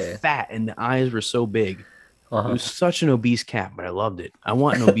so Yeah. fat and the eyes were so big. Uh It huh. was such an obese cat, but I loved it. I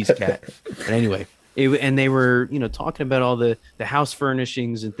want an obese cat. But anyway, and they were, talking about all the house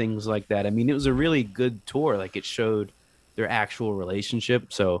furnishings and things like that. I mean, it was a really good tour. Like it showed their actual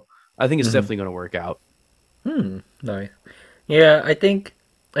relationship. So I think it's Hmm. definitely going to work out. Hmm. Nice. Yeah, I think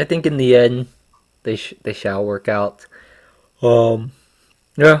in the end they shall work out. Um.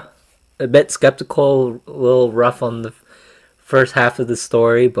 Yeah. A bit skeptical, a little rough on the first half of the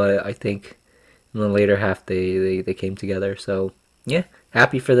story, but I think in the later half they came together. So yeah,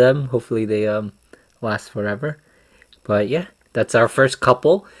 happy for them. Hopefully they last forever. But yeah, that's our first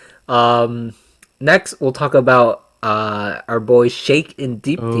couple. Um, next we'll talk about our boys Shake and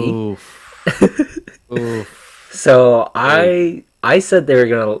Deepti. Oh, oh, So oh. I said they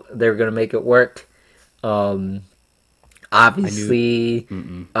were gonna make it work. Um, I knew. obviously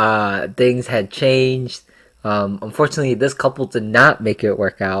Mm-mm. things had changed. Unfortunately, this couple did not make it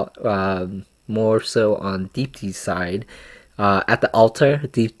work out. More so on Deepti's side. At the altar,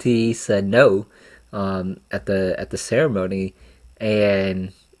 Deepti said no at the ceremony,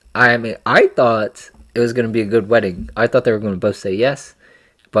 and I mean, I thought it was gonna be a good wedding. I thought they were gonna both say yes,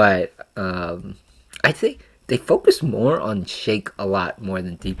 but I think they focused more on Shake a lot more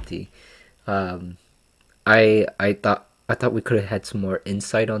than Deepti. Um, I thought we could have had some more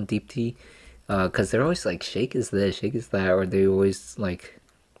insight on Deepti, because they're always like Shake is this, Shake is that, or they always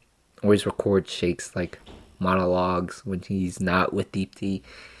record Shake's like monologues when he's not with Deepti.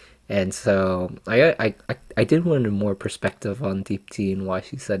 And so I did want a more perspective on Deepti and why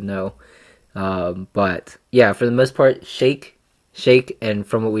she said no. But yeah, for the most part, Shake, and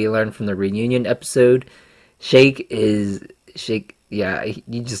from what we learned from the reunion episode, Shake. Yeah,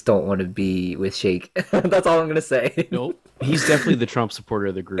 you just don't want to be with Shake. That's all I'm gonna say. Nope. He's definitely the Trump supporter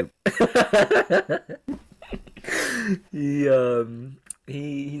of the group.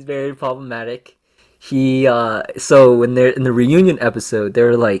 He's very problematic. So when they're in the reunion episode,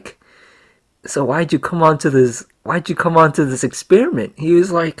 they're like, "So Why'd you come on to this experiment?" He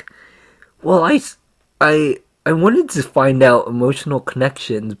was like, "Well, I wanted to find out emotional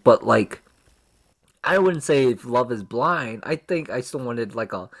connections, but like I wouldn't say if love is blind. I think I still wanted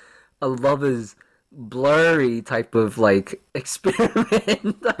like a love is blurry type of like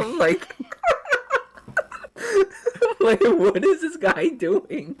experiment." I'm like, like, what is this guy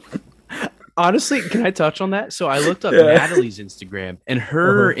doing? Honestly, can I touch on that? So I looked up Yeah. Natalie's Instagram, and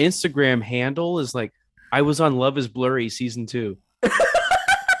her Uh-huh. Instagram handle is like, I was on Love is Blurry season 2.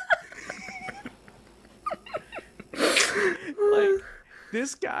 Like,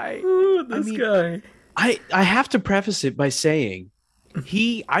 this guy, Oh, I this mean, guy. I have to preface it by saying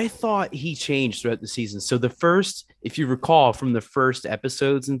I thought he changed throughout the season. So the first, if you recall from the first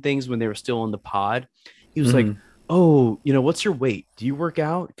episodes and things when they were still on the pod, he was like, Hmm. "Oh, what's your weight? Do you work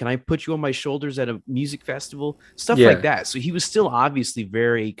out? Can I put you on my shoulders at a music festival?" Stuff like Yeah. that. So he was still obviously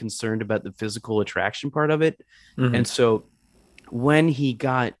very concerned about the physical attraction part of it. Hmm. And so when he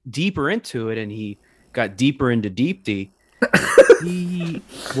got deeper into it and he got deeper into Deep D, he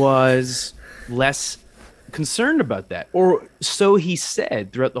was less concerned about that, or so he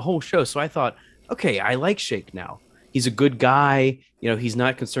said throughout the whole show. So I thought, okay, I like Shake now. He's a good guy. He's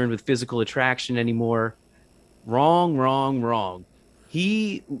not concerned with physical attraction anymore. Wrong, wrong, wrong.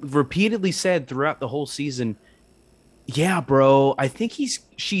 He repeatedly said throughout the whole season, "Yeah, bro, I think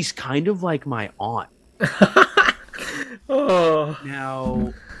she's kind of like my aunt." Oh.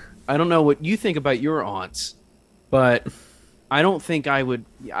 Now, I don't know what you think about your aunts, but I don't think I would.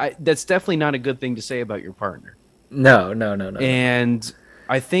 That's definitely not a good thing to say about your partner. No, no, no, no, no. And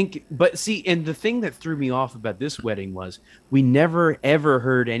I think, but see, and the thing that threw me off about this wedding was we never ever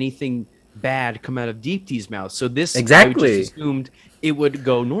heard anything bad come out of Deepti's mouth. So this, I just Exactly. assumed it would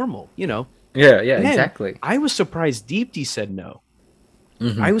go normal. Yeah, yeah, And then exactly. I was surprised Deepti said no.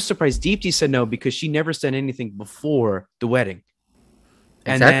 Hmm. I was surprised Deepti said no because she never said anything before the wedding.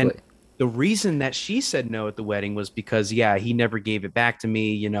 And then Exactly. the reason that she said no at the wedding was because, yeah, he never gave it back to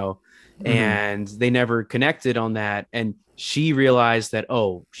me, Hmm. and they never connected on that. And she realized that,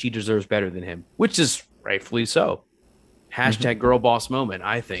 oh, she deserves better than him, which is rightfully so. Hmm. Hashtag girl boss moment,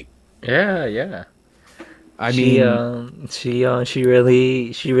 I think. Yeah, yeah. I mean, She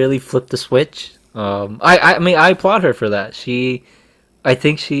really flipped the switch. I mean, I applaud her for that. I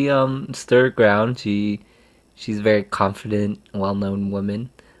think she stood her ground. She's a very confident, well-known woman.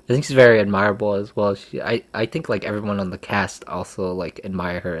 I think she's very admirable as well. I think like everyone on the cast also like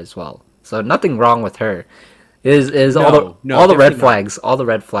admire her as well. So nothing wrong with her. Is no, no, all the red definitely not. flags, all the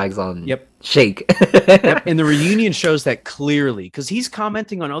red flags on Yep. Shake. Yep. And the reunion shows that clearly because he's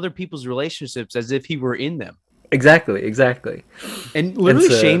commenting on other people's relationships as if he were in them. Exactly, exactly. And And literally,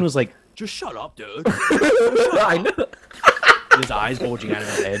 Shane so was like, just shut up, dude. Just shut I up. know. His eyes bulging out of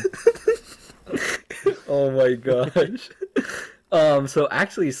his head. Oh my gosh.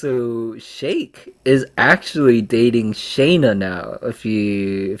 So Shake is actually dating Shayna now. If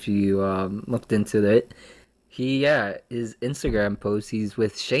you looked into it, his Instagram post he's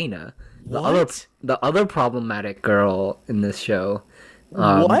with Shayna, What? the other problematic girl in this show.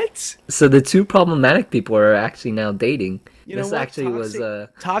 Um, What? so the two problematic people are actually now dating. You know This what? actually was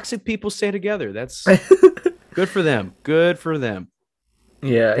Toxic people stay together. That's good for them. Good for them.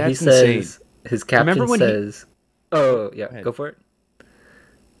 yeah. He That's insane. says his Remember caption when he says, "Oh yeah, Go ahead. go for it."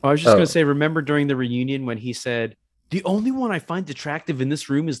 I was just gonna Oh, say, remember during the reunion when he said, "The only one I find attractive in this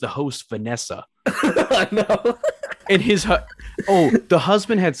room is the host, Vanessa." I know. And the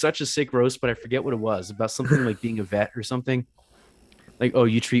husband had such a sick roast, but I forget what it was about something like being a vet or something. like, oh,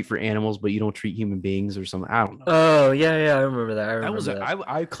 you treat for animals, but you don't treat human beings or something. I don't know. Oh yeah, yeah, I remember that. I That was remember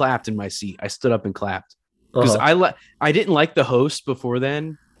that. I clapped in my seat. I stood up and clapped because Uh I didn't like the host before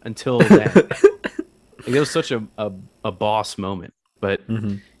then until then. huh. Like, it was such a boss moment. But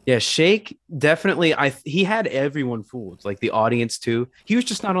hmm yeah, Shake definitely. He had everyone fooled, like the audience too. He was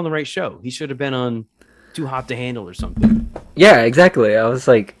just not on the right show. He should have been on Too Hot to Handle or something. Yeah, exactly. I was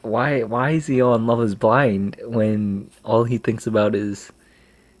like, why is he on Love Is Blind when all he thinks about is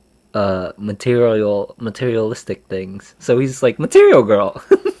materialistic things? So he's like Material Girl.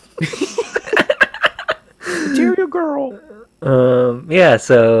 Material Girl. Yeah,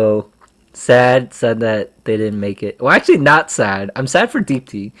 so sad that they didn't make it. Well, actually, not sad. I'm sad for Deep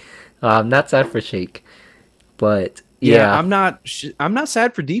T. Not sad for Shake, but Yeah, yeah. I'm not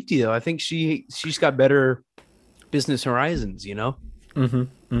sad for Deepti though. I think she's got better business horizons. hmm hmm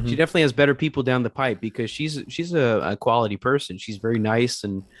She definitely has better people down the pipe because she's a quality person. She's very nice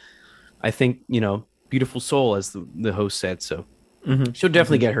and I think beautiful soul as the host said. So hmm she'll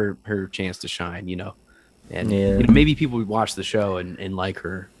definitely hmm get her chance to shine. And Yeah, maybe people would watch the show and like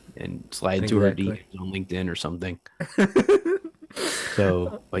her and slide to her exactly. DMs on LinkedIn or something.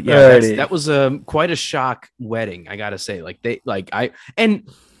 So, but yeah, Alrighty. that was quite a shock wedding. I gotta say, like they like I and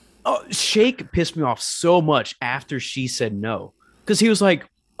Shake pissed me off so much after she said no because he was like,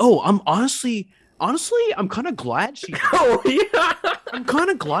 "Oh, I'm honestly, I'm kind of glad she did. Oh yeah. I'm kind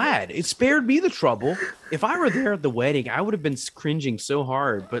of glad it spared me the trouble. If I were there at the wedding, I would have been cringing so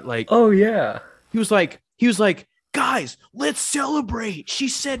hard. But like, Oh yeah. he was like, guys, let's celebrate. She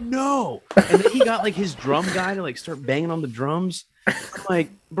said no, and then he got like his drum guy to like start banging on the drums. I'm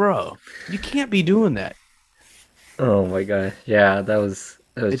like, bro, you can't be doing that. Oh my gosh. Yeah, that was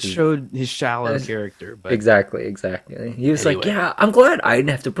It just showed his shallow that's- character. But exactly, exactly. He was like, anyway, "Yeah, I'm glad I didn't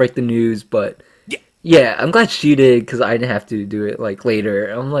have to break the news, but yeah, yeah, I'm glad she did because I didn't have to do it like later."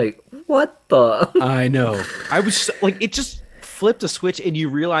 I'm like, "What the?" I know. I was like, it just flipped a switch, and you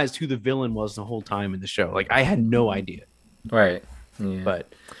realized who the villain was the whole time in the show. Like, I had no idea. Right. Yeah.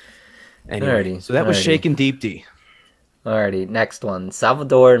 But anyway, Alrighty. so that was Alrighty. Shaken Deep D. Alrighty. Next one,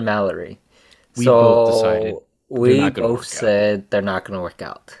 Salvador and Mallory. We both decided So they're we not going to both work out. said they're not gonna work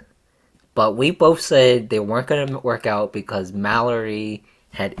out. But we both said they weren't going to work out because Mallory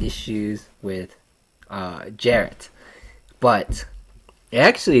had issues with Jarrett. But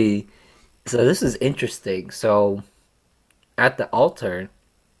actually, so this is interesting. So at the altar,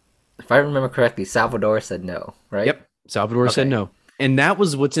 if I remember correctly, Salvador said no, right? Yep. Salvador said Okay, no. And that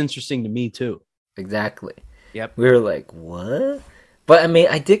was what's interesting to me, too. exactly. Yep. We were like, what? But I mean,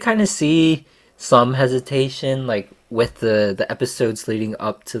 I did kind of see some hesitation, like with the episodes leading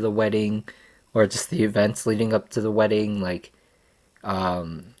up to the wedding, or just the events leading up to the wedding. Like,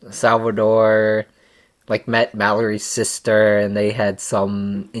 Salvador like met Mallory's sister, and they had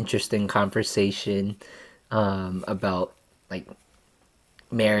some interesting conversation about like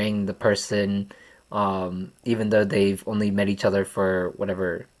marrying the person, even though they've only met each other for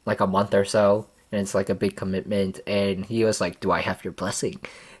whatever, like a month or so, and it's like a big commitment. And he was like, "Do I have your blessing?"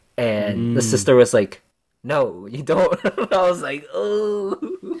 And the Mm. sister was like, "No, you don't." I was like, "Oh."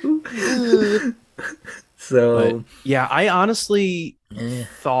 But So, yeah, I honestly eh.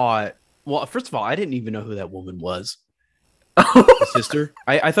 thought, well, first of all, I didn't even know who that woman was. The it sister?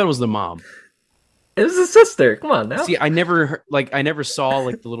 I thought it was the mom. was a sister. Come on now. See, I never saw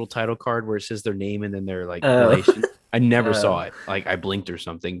like the little title card where it says their name and then their like Oh, relation. I never oh. saw it. Like I blinked or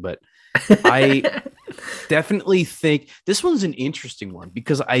something, but I definitely think this one's an interesting one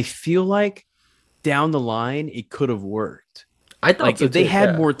because I feel like down the line it could have worked. I thought Like so if they too. had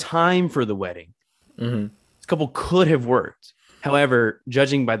Yeah. more time for the wedding, hmm this couple could have worked. However,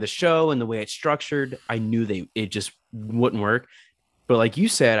 judging by the show and the way it's structured, I knew it just wouldn't work. But like you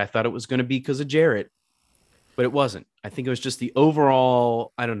said, I thought it was going to be because of Jarrett, but it wasn't. I think it was just the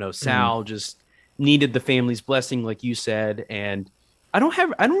overall, I don't know, hmm Sal just needed the family's blessing, like you said. And I don't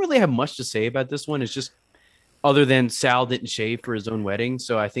really have much to say about this one. It's just other than Sal didn't shave for his own wedding.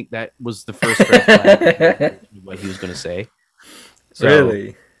 So I think that was the first red flag in my prediction of what he was going to say. So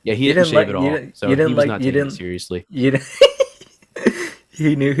Really? yeah, he You didn't didn't shave like at all. you So he didn't was like not taking it seriously. you didn't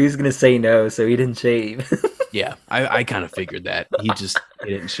he knew he was gonna say no, so he didn't shave. Yeah, I kind of figured that he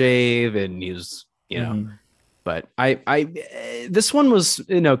didn't shave and he was, hmm but this one was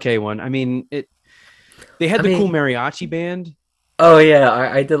an okay one. I mean, they had I the cool mean, mariachi band, oh yeah,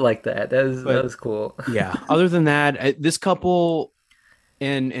 I did like that. That but was cool. yeah, other than that, this couple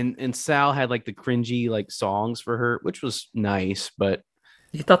and Sal had like the cringy like songs for her, which was nice, but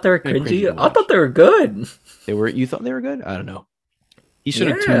You thought they were kind of cringy cringy? to I thought watch. they were good. You thought they were good? I don't know. He should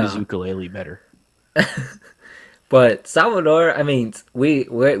have tuned his Yeah, ukulele better. But Salvador, I mean, we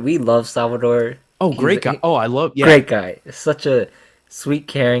love Salvador. Oh, He's great guy. Oh, I love. Yeah, great guy. Such a sweet,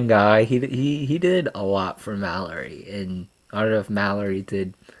 caring guy. He did a lot for Mallory, and I don't know if Mallory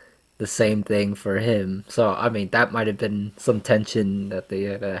did the same thing for him. So I mean, that might have been some tension that they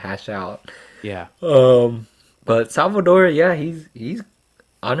had to hash out. yeah. But Salvador, yeah, he's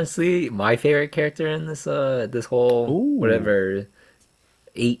honestly my favorite character in this whole Ooh, whatever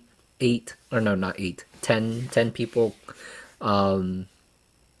eight or no, not eight, 10 people um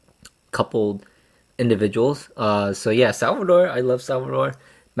coupled individuals. So yeah, Salvador, I love Salvador.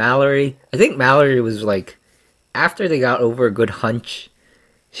 Mallory, I think Mallory was like after they got over a good hunch,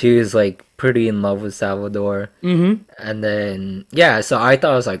 she was like pretty in love with Salvador. mm-hmm. And then yeah, so I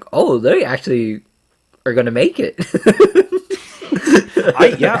thought I was like, oh, they actually are gonna make it.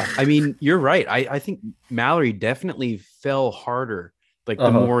 Yeah. I mean, you're right. I think Mallory definitely fell harder like the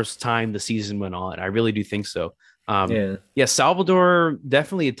Uh-huh. more time the season went on. I really do think so. Yeah. Yeah, Salvador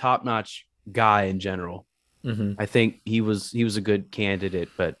definitely a top notch guy in general. Hmm. I think he was a good candidate,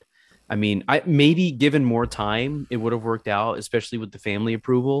 but I mean, I maybe given more time, it would have worked out, especially with the family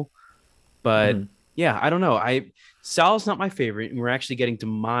approval. But Hmm. yeah, I don't know. Sal's not my favorite, and we're actually getting to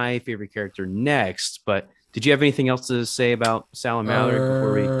my favorite character next. But did you have anything else to say about Sal and Mallory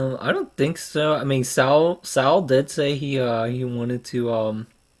before we? I don't think so. I mean, Sal did say he wanted to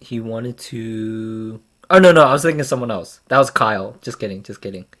he wanted to. Oh no, I was thinking of someone else. That was Kyle. Just kidding, just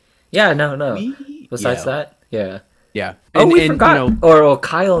kidding. Yeah, no. Besides Yeah, that, yeah. yeah, Oh, we and forgot. Or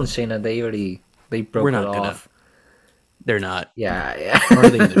Kyle and Shayna, they we're broke it not gonna. off. They're not. Yeah, Are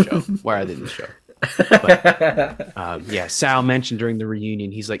they in the show? Why are they in the show? But yeah. yeah, Sal mentioned during the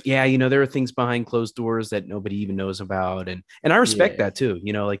reunion, he's like, yeah, there are things behind closed doors that nobody even knows about, and I respect Yeah. that too.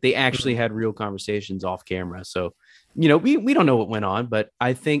 Like they actually had real conversations off camera, so we don't know what went on, but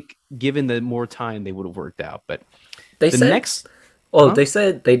I think given the more time, they would have worked out. But They the said next, Oh,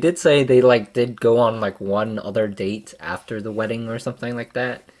 huh? they did say they like did go on like one other date after the wedding or something like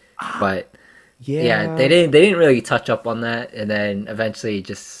that. But yeah, Yeah, they didn't really touch up on that, and then eventually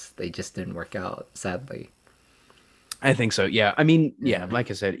just they just didn't work out, sadly. I think so. Yeah, I mean, yeah, Yeah. like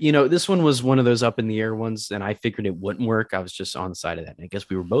I said, this one was one of those up in the air ones, and I figured it wouldn't work. I was just on the side of that, and I guess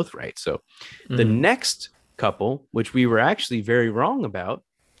we were both right. So the Hmm. next couple, which we were actually very wrong about,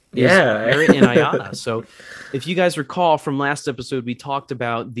 is Yeah. Jarrett and Ayana. So if you guys recall from last episode, we talked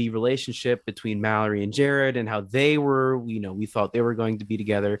about the relationship between Mallory and Jared and how they were, we thought they were going to be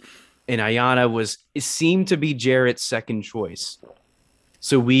together. And Ayana it seemed to be Jarrett's second choice.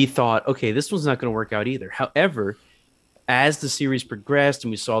 So we thought, okay, this one's not going to work out either. However, as the series progressed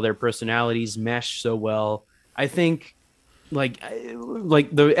and we saw their personalities mesh so well, I think like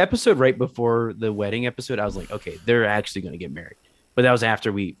the episode right before the wedding episode, I was like, okay, they're actually going to get married. But that was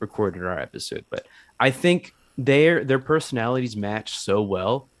after we recorded our episode. But I think their personalities match so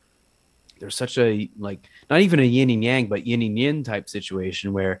well. There's such a like not even a yin and yang, but yin and yin type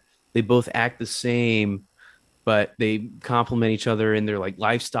situation where they both act the same, but they complement each other in their like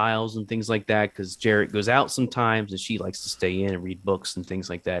lifestyles and things like that. Because Jarrett goes out sometimes and she likes to stay in and read books and things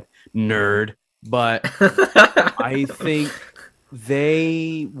like that. Nerd, but I think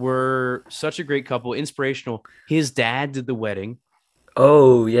they were such a great couple, inspirational. His dad did the wedding.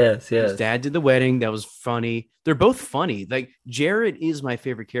 Oh, yes, His yes. dad did the wedding. That was funny. They're both funny. Like Jared is my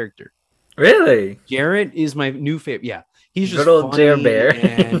favorite character. Really? Jared is my new favorite. Yeah, he's just Good old Jer funny. Bear.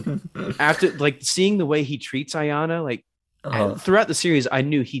 And after like seeing the way he treats Ayana, like Uh-huh. throughout the series, I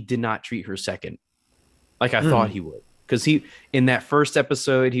knew he did not treat her second like I thought Mm. he would. Because he in that first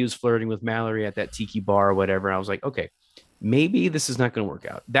episode, he was flirting with Mallory at that tiki bar or whatever. I was like, okay, maybe this is not going to work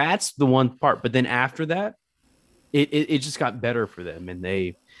out. That's the one part. But then after that, it just got better for them, and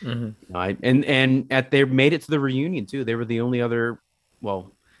they, Hmm. and at they made it to the reunion too. They were the only other,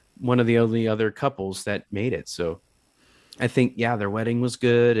 well, one of the only other couples that made it. So I think yeah, their wedding was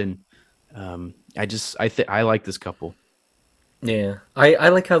good, and I like this couple. Yeah. I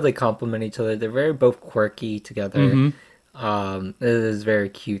like how they complement each other. They're very both quirky together. Mm-hmm. It is very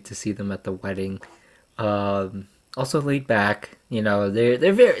cute to see them at the wedding. Also laid back. They're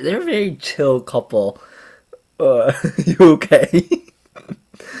a very chill couple. You okay?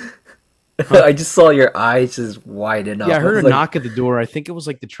 Huh? I just saw your eyes just widen Yeah, I up. I heard was a like, knock at the door. I think it was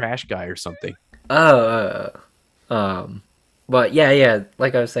like the trash guy or something. oh, um, but yeah.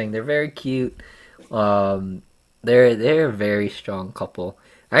 Like I was saying, they're very cute. Um, they're a very strong couple.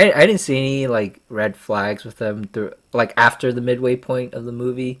 I didn't see any like red flags with them through like after the midway point of the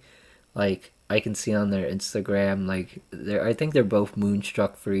movie. Like I can see on their Instagram, like I think they're both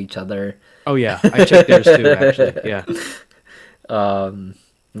moonstruck for each other. Oh yeah, I checked theirs too. Actually, yeah.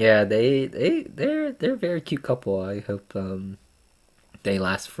 Yeah, they're a very cute couple. I hope they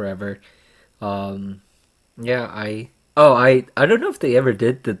last forever. Um, yeah, I don't know if they ever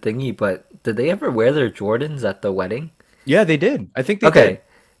did the thingy, but did they ever wear their Jordans at the wedding? Yeah, they did. I think they did. Okay,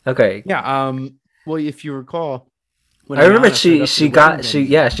 okay. Yeah. Well, if you recall, when I remember Ayana showed up to the wedding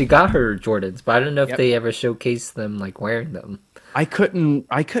venue, she got her Jordans, but I don't know if yep, they ever showcased them like wearing them. I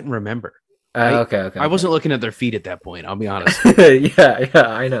couldn't remember. I Okay, okay, I okay. wasn't looking at their feet at that point. I'll be honest. Yeah, yeah,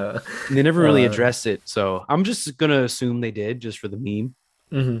 I know. They never really Uh, addressed it, so I'm just gonna assume they did just for the meme.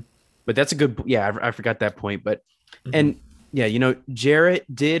 hmm But that's a good, yeah. I forgot that point, but hmm and yeah, Jarrett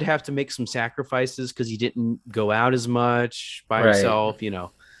did have to make some sacrifices because he didn't go out as much by Right. himself,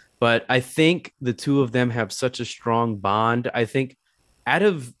 But I think the two of them have such a strong bond. I think out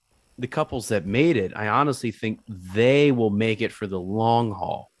of the couples that made it, I honestly think they will make it for the long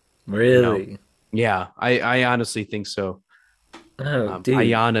haul. You know, Really? yeah, I honestly think so. Oh, dude.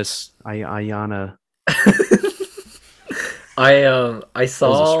 Ayana I that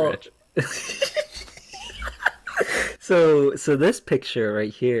was a saw stretch. so this picture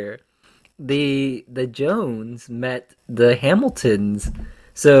right here. The Jones met the Hamiltons.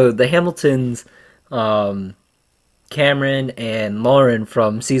 So the Hamiltons, um, Cameron and Lauren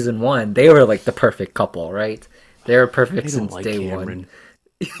from season one, they were like the perfect couple, right? They were perfect I don't since like day one. Cameron.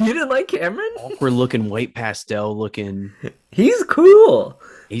 You didn't like Cameron? Awkward looking, white pastel looking. He's cool.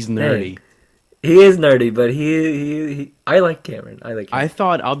 He's Dang, nerdy. he is nerdy, but I like Cameron. I like I Cameron.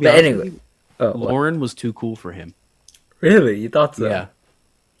 thought, I'll be But honest with anyway, you, oh what? Lauren was too cool for him. Really? You thought so? Yeah.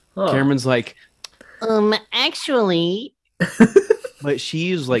 Oh, Cameron's like, actually, but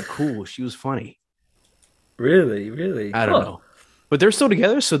she was like cool. She was funny. really, really? I don't Huh? know. But they're still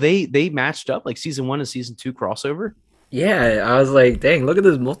together, so they matched up like season one and season two crossover. Yeah, I was like, dang, look at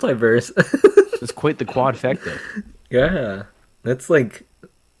this multiverse. It's quite the quadfecta. Yeah, that's like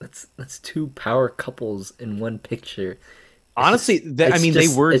that's two power couples in one picture. Honestly, I mean, they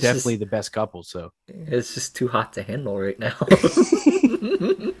were It's definitely just the best couple. So too hot to handle right now.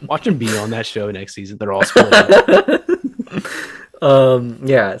 watch them be on that show next season. They're all split up.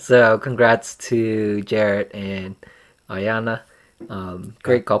 Yeah, so congrats to Jarrett and Ayana. Yeah.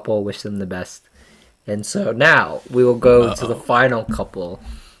 Great couple, wish them the best. And so now we will go Uh to the oh. final couple,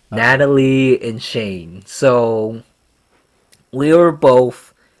 Uh oh. Natalie and Shane. So we were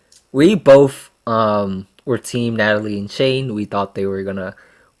both we both were team Natalie and Shane. We thought they were gonna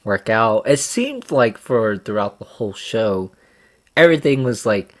work out. It seemed like for throughout the whole show, everything was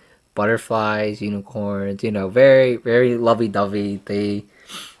like butterflies, unicorns, very, very lovey dovey.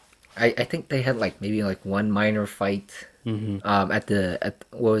 I think they had like maybe like one minor fight Hmm. at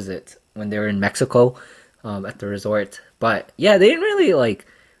what was it when they were in Mexico at the resort. But yeah, they didn't really like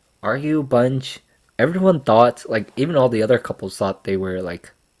argue a bunch. Everyone thought like even all the other couples thought they were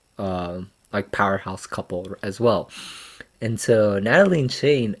like powerhouse couple as well. And so Natalie and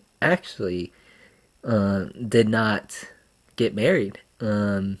Shane actually did not get married.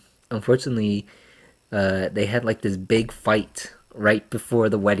 Unfortunately, they had like this big fight right before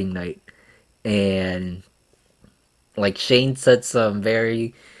the wedding night, and like Shane said some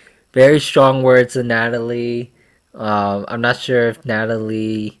very, very strong words to Natalie. I'm not sure if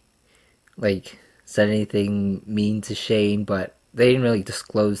Natalie like said anything mean to Shane, but they didn't really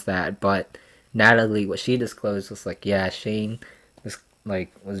disclose that. But Natalie, what she disclosed was like, yeah, Shane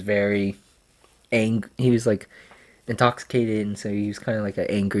was very he was like intoxicated, and so he was kind of like an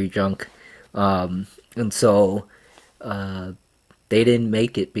angry drunk. And so uh, they didn't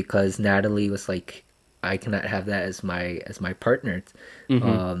make it because Natalie was like, I cannot have that as my partner.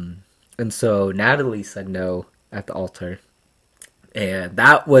 Hmm. And so Natalie said no at the altar, and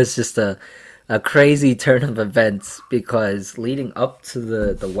that was just a crazy turn of events because leading up to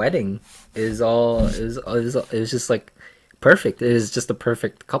the wedding it was just like perfect. It was just a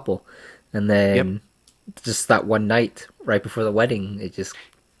perfect couple, and Yep. then just that one night right before the wedding, it just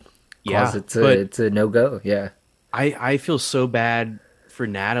caused Yeah. it But to no go. Yeah. I feel so bad for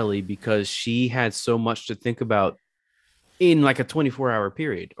Natalie because she had so much to think about in like a 24-hour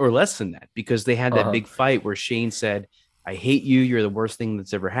period or less than that because they had Uh that huh. big fight where Shane said, I hate you. You're the worst thing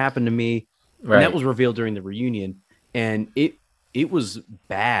that's ever happened to me. And that Right. was revealed during the reunion. And it was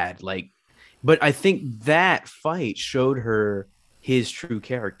bad. Like, but I think that fight showed her his true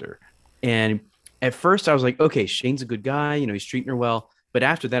character. And at first I was like, okay, Shane's a good guy, he's treating her well. But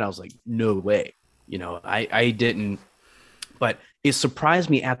after that, I was like, no way. I didn't, but it surprised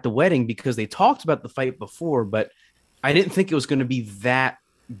me at the wedding because they talked about the fight before, but I didn't think it was going to be that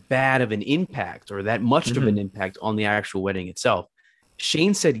bad of an impact or that much of an Hmm. impact on the actual wedding itself.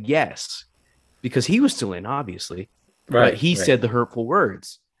 Shane said yes because he was still in, obviously. but Right, he right. said the hurtful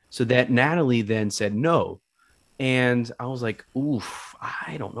words. So that Natalie then said no. And I was like, oof,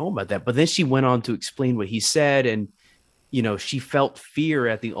 I don't know about that. But then she went on to explain what he said. And, she felt fear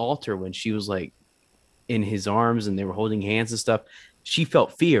at the altar when she was like in his arms and they were holding hands and stuff. She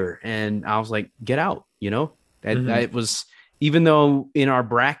felt fear. And I was like, get out, Hmm. that was, even though in our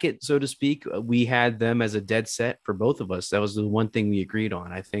bracket, so to speak, we had them as a dead set for both of us. That was the one thing we agreed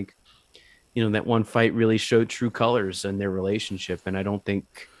on. I think, that one fight really showed true colors in their relationship. And I don't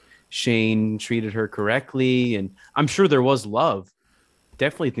think Shane treated her correctly. And I'm sure there was love.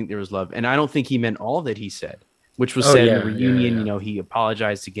 Definitely think there was love. And I don't think he meant all that he said, which was Oh said in the yeah, yeah, reunion. yeah. He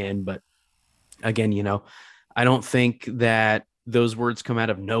apologized again. But again, I don't think that those words come out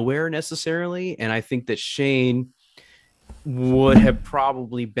of nowhere necessarily. And I think that Shane would have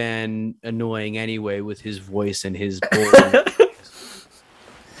probably been annoying anyway with his voice and his bull.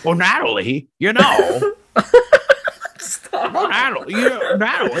 Well, Natalie, well, Stop. Natalie,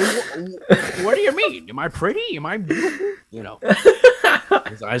 Natalie, what do you mean? Am I pretty? Am I beautiful?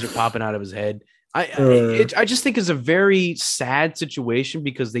 His eyes are popping out of his head. I just think it's a very sad situation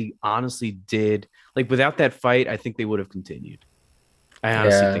because they honestly did, like, without that fight, I think they would have continued. I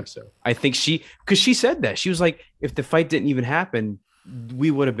honestly Yeah. think so. I think because she said that she was like, if the fight didn't even happen, we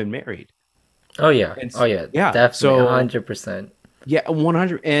would have been married. Oh yeah. And Oh yeah. yeah, Definitely. so 100%. yeah,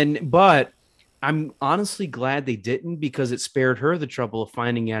 100. But I'm honestly glad they didn't because it spared her the trouble of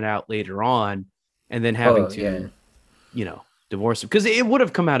finding it out later on and then having Oh yeah. to, divorce him because it would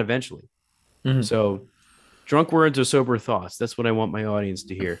have come out eventually. Hmm. So, drunk words or sober thoughts. That's what I want my audience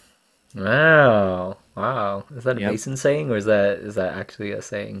to hear. Wow. Wow. Is that a Yep. Mason saying or is that actually a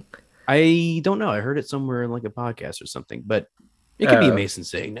saying? I don't know. I heard it somewhere in like a podcast or something, but it could be a Oh. Mason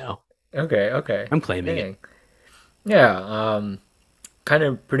saying now. Okay, okay. I'm claiming it. Dang. Yeah, kind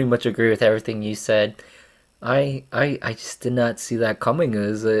of pretty much agree with everything you said. I just did not see that coming. It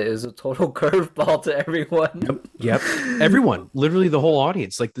was a total curveball to everyone. Yep. Yep. Everyone, literally the whole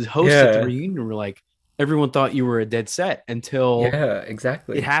audience, like the hosts at the Yeah. reunion were like, everyone thought you were a dead set until Yeah, it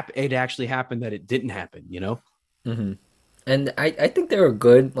exactly. happened. It actually happened that it didn't happen. Hmm. And I think they were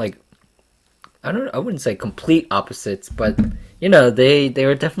good, like I wouldn't say complete opposites, but they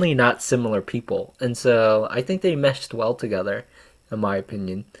were definitely not similar people. And so I think they meshed well together, in my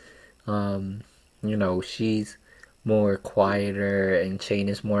opinion. Um, she's more quieter and Shane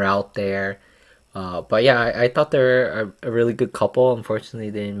is more out there. But yeah, I thought they're a really good couple. Unfortunately,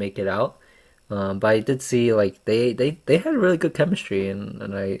 they didn't make it out. But I did see like they had really good chemistry,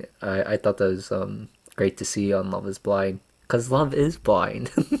 and I thought that was great to see on Love Is Blind because Love is blind.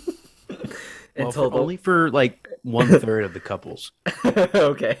 Well, for Until the only for like 1/3 of the couples.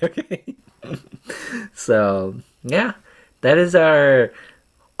 okay, okay. So yeah, that is our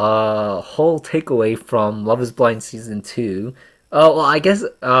whole takeaway from Love Is Blind season two. Oh well, I guess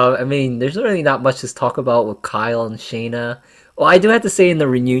I mean there's really not much to talk about with Kyle and Shayna. Well, I do have to say in the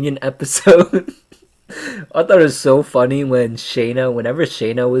reunion episode, I thought it was so funny when whenever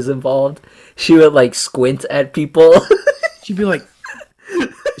Shayna was involved, she would like squint at people. She'd be like,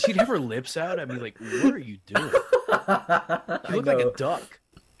 she'd have her lips out. I'd be like, what are you doing? She I looked like a know. duck.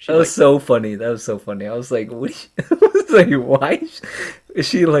 She That was like, so funny. That was so funny. I was like, what? I was like, why is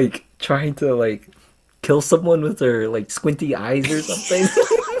she like trying to like kill someone with her like squinty eyes or something?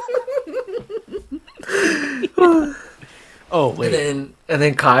 oh and wait,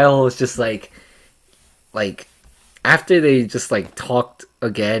 then Kyle was just like after they just like talked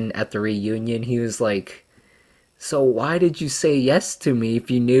again at the reunion, he was like, "So why did you say yes to me if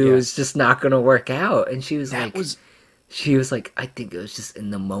you knew it yeah, was just not gonna work out?" And that was she was like, I think it was just in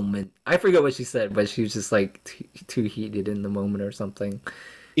the moment. I forget what she said, but she was just like too heated in the moment or something.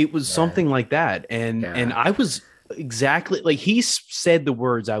 it was Yeah, something like that, and yeah, I was exactly like he said the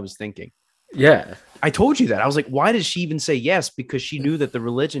words I was thinking. yeah. I told you that. I was like, why did she even say yes? Because she knew that the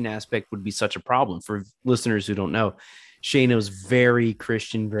religion aspect would be such a problem. For listeners who don't know, Shayna was very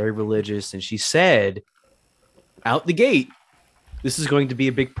Christian, very religious, and she said out the gate, this is going to be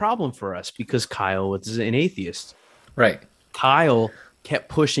a big problem for us because Kyle was an atheist. Right. Kyle kept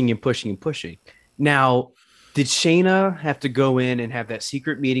pushing and pushing and pushing. Now, did Shayna have to go in and have that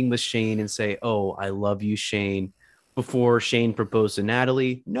secret meeting with Shane and say, "Oh, I love you, Shane," before Shane proposed to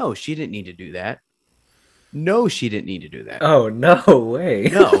Natalie? No, she didn't need to do that. No, she didn't need to do that. Oh no way.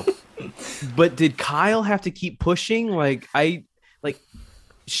 No. But did Kyle have to keep pushing? Like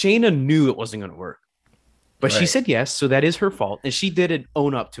Shayna knew it wasn't going to work. But she Right. said yes, so that is her fault and she did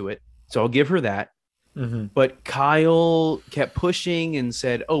own up to it. So I'll give her that. Hmm. But Kyle kept pushing and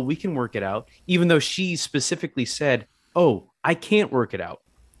said, "Oh, we can work it out," even though she specifically said, "Oh, I can't work it out."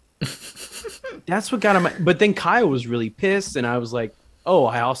 That's what got him. But then Kyle was really pissed, and I was like, "Oh,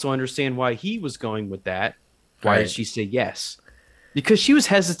 I also understand why he was going with that. Why did Right. she say yes? Because she was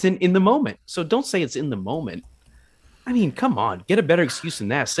hesitant in the moment. So don't say it's in the moment. I mean, come on, get a better excuse than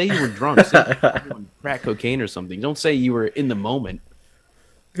that. Say you were drunk. Say you were doing crack cocaine or something. Don't say you were in the moment.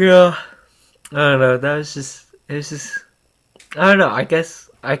 Yeah. I don't know. That was just. It was just. I don't know. I guess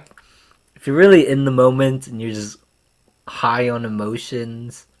if you're really in the moment and you're just high on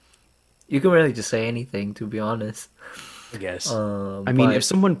emotions, you can really just say anything. To be honest. I guess. I mean, if But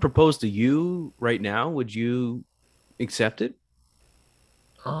someone proposed to you right now, would you accept it?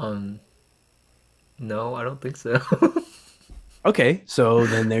 um, no, I don't think so. Okay, so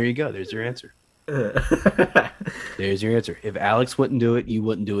then there you go. There's your answer. There's your answer. If Alex wouldn't do it, you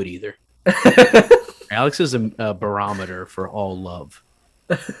wouldn't do it either. Alex is a barometer for all love.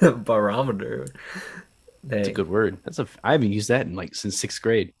 Barometer. It's a Dang. good word. I haven't used that in like since sixth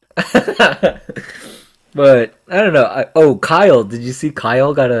grade. But I don't know. Oh, Kyle, did you see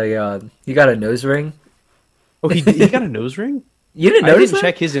Kyle got a he got a nose ring? Oh, he got a nose ring. You didn't I notice didn't that?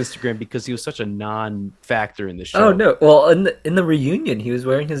 check his Instagram because he was such a non-factor in the Oh show. no. Well, in the reunion, he was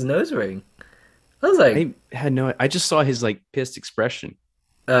wearing his nose ring. I was like, I had no. I just saw his like pissed expression.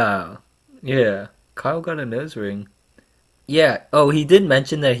 oh, yeah. Kyle got a nose ring. Yeah. Oh, he did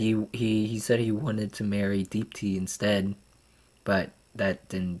mention that he said he wanted to marry Deep T instead, but that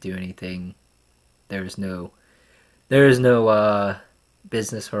didn't do anything. There was no there is no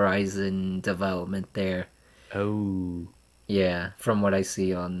business horizon development there. Oh, Yeah, from what I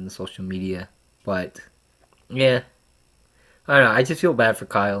see on social media. But yeah, I don't know. I just feel bad for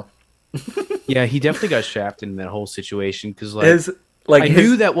Kyle. yeah, he definitely got shafted in that whole situation because like His like I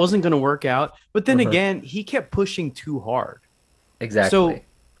knew his that wasn't going to work out, but then uh again, he kept pushing too hard. So exactly.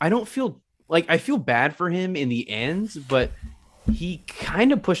 I don't feel like I feel bad for him in the end, but he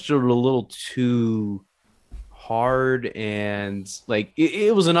kind of pushed it a little too hard, and like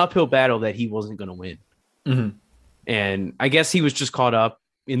it was an uphill battle that he wasn't going to win. Hmm. And I guess he was just caught up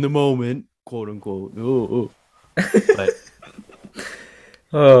in the moment, quote unquote. Ooh. But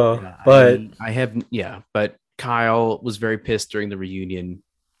Oh, yeah, but I have yeah, but Kyle was very pissed during the reunion.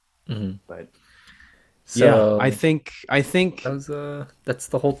 mhm. But yeah, So I think that was that's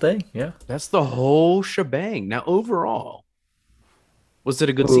the whole thing. Yeah. that's the whole shebang. Now overall, was it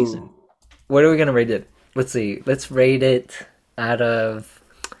a good season? Ooh. What are we gonna rate it? Let's see. Let's rate it out of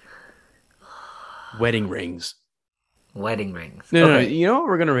Wedding rings. wedding rings. No, no, no. Okay. You know what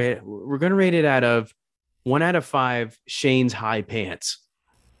we're gonna rate it? We're gonna rate it out of 1 out of 5 Shane's high pants.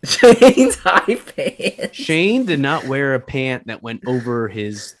 Shane's high pants. Shane did not wear a pant that went over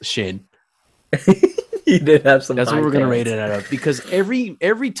his shin. He did have some That's what high we're gonna rate pants. it out of because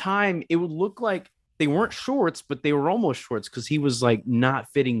every time it would look like they weren't shorts, but they were almost shorts because he was like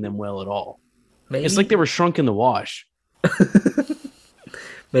not fitting them well at all. It's like they Maybe were shrunk in the wash.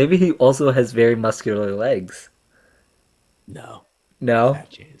 maybe he also has very muscular legs. No, No? bad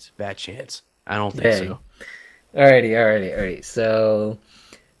chance. Bad chance. I don't think Dang. so. Alrighty.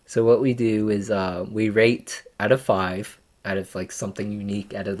 So what we do is we rate out of five out of like something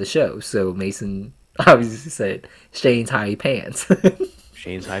unique out of the show. So Mason obviously said Shane's high pants.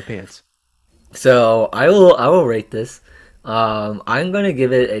 Shane's high pants. So I will rate this. I'm gonna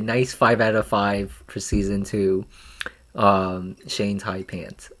give it a nice 5 out of 5 for season two. Shane's high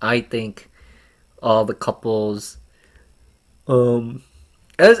pants. I think all the couples. Um,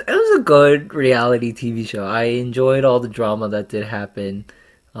 it was a good reality TV show. I enjoyed all the drama that did happen.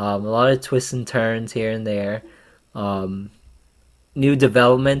 A lot of twists and turns here and there. Um, New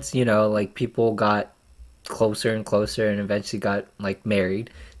developments. Like people got closer and closer, and eventually got like married.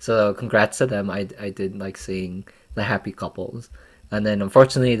 So congrats to them. I did like seeing the happy couples, and then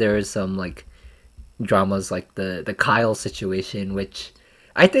unfortunately there was some like dramas like the Kyle situation, which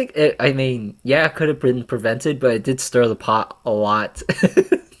I think I mean yeah it could have been prevented, but it did stir the pot a lot.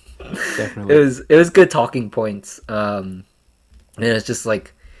 it Definitely. was it was good talking points. And it's just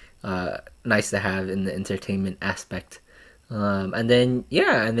like nice to have in the entertainment aspect. And then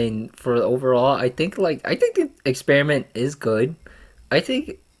yeah, and then for the overall, I think the experiment is good. I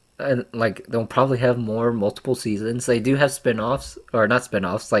think like they'll probably have more multiple seasons. They do have spin-offs or not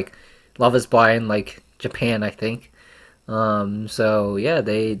spin-offs like Love is Blind, like Japan, I think. So yeah,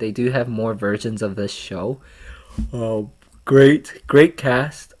 they do have more versions of this show. Great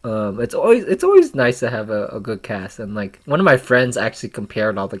cast. It's always nice to have a good cast, and like one of my friends actually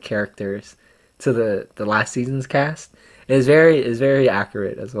compared all the characters to the last season's cast. It is very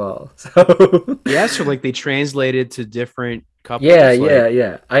accurate as well. So Yeah, so like they translated to different yeah, couples, yeah, like,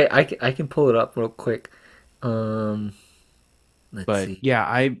 yeah. I can pull it up real quick. Um, let's but see. yeah,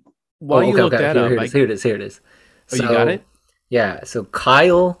 while Oh, you okay, look okay. that Here up, it is. Here it is. Here it is. oh, you got So it? yeah. So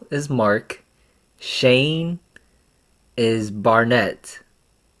Kyle is Mark. Shane is Barnett,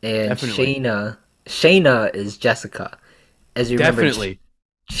 and Definitely. Shayna is Jessica. As you remember, Definitely.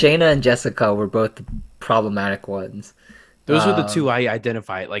 Shayna and Jessica were both the problematic ones. Those are the two Um, I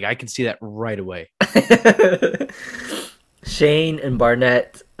identify. Like I can see that right away. Shane and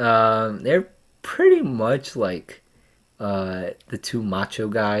Barnett, they're pretty much like the two macho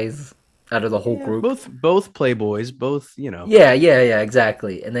guys out of the whole Yeah, group. both playboys, both, Yeah, yeah, yeah,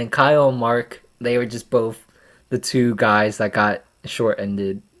 exactly. And then Kyle and Mark, they were just both the two guys that got short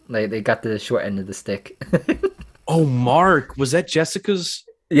ended. Like they got the short end of the stick. Oh, Mark, was that Jessica's?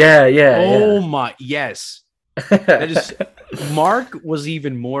 Yeah, yeah, Oh yeah. my, yes. That is Mark was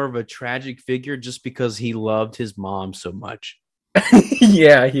even more of a tragic figure just because he loved his mom so much.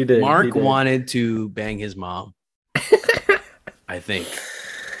 Yeah, he did. He Mark did. wanted to bang his mom, I think.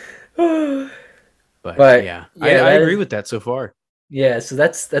 But But yeah, yeah, I that agree is with that so far. yeah. So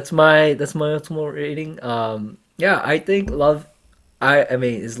that's my ultimate rating. Yeah, I think love. I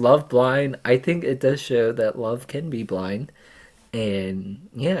mean, is love blind? I think it does show that love can be blind, and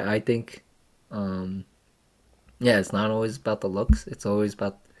yeah, I think, um, yeah, it's not always about the looks. It's always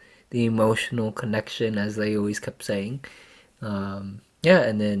about the emotional connection, as they always kept saying. Yeah,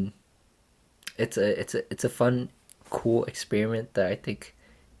 and then it's a fun, cool experiment that I think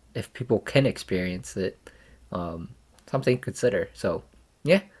if people can experience it, um, something to consider. So,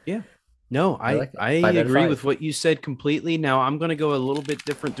 yeah, Yeah. No, I like it. I 5 out of 5. agree with what you said completely. Now I'm going to go a little bit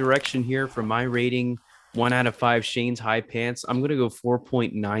different direction here for my rating. 1 out of 5 Shane's high pants. I'm going to go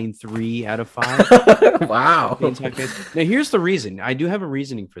 4.93 out of 5 Wow. Shane's high pants. Now here's the reason. I do have a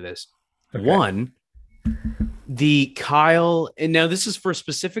reasoning for this. Okay. One, the Kyle, and now this is for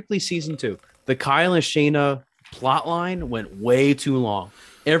specifically season 2. The Kyle and Shayna plot line went way too long.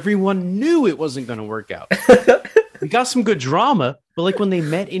 Everyone knew it wasn't going to work out. We got some good drama, but like when they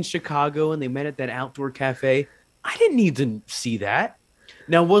met in Chicago and they met at that outdoor cafe, I didn't need to see that.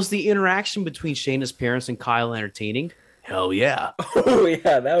 Now, was the interaction between Shayna's parents and Kyle entertaining? Hell yeah. Oh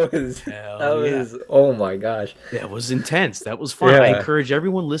yeah, that Hell yeah. was oh my gosh. That was intense. That was fun. I Yeah. encourage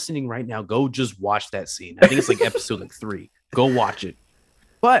everyone listening right now, go just watch that scene. I think it's like episode like 3. Go watch it.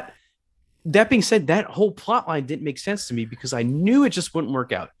 But that being said, that whole plot line didn't make sense to me because I knew it just wouldn't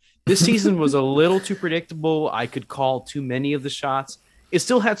work out. This season was a little too predictable. I could call too many of the shots. It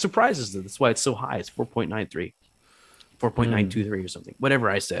still had surprises, though. That's why it's so high. It's 4.93, Mm. 4.923 or something. Whatever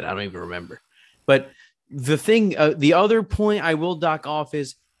I said, I don't even remember. But the other point I will dock off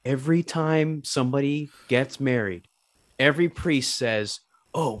is every time somebody gets married, every priest says,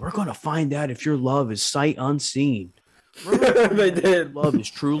 "Oh, we're going to find out if your love is sight unseen. We're going to find They out if your did. love is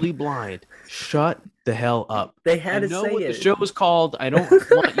truly blind." Shut the hell up. They I had to know say what the it. show is called. I don't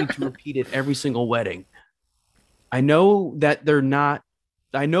want you to repeat it every single wedding. I know that they're not.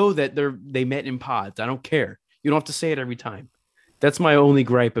 I know that they met in pods. I don't care. You don't have to say it every time. That's my only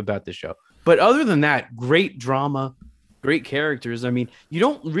gripe about the show. But other than that, great drama, great characters. I mean, you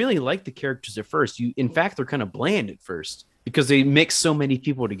don't really like the characters at first. In fact, they're kind of bland at first because they mix so many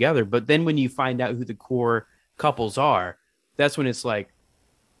people together. But then when you find out who the core couples are, that's when it's like,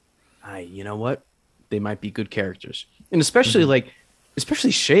 you know what? They might be good characters. And especially Mhm.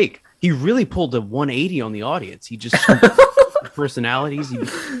 especially Shake. He really pulled a 180 on the audience. He just switched personalities.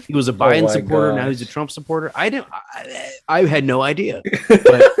 He was a Oh Biden my supporter. Now he's a gosh. Trump supporter. I had no idea.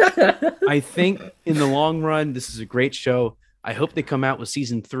 But I think in the long run, this is a great show. I hope they come out with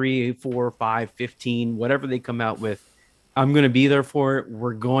season 3, 4, 5, 15, whatever they come out with. I'm going to be there for it.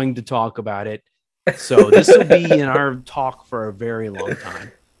 We're going to talk about it. So this will be in our talk for a very long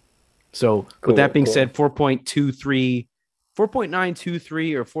time. So with that Cool, being cool. said, 4.23,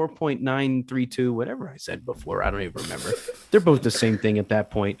 4.923 or 4.932, whatever I said before, I don't even remember. They're both the same thing at that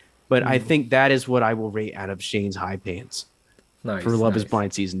point. But I Mm. think that is what I will rate out of Shane's high pants for Nice, Love is nice.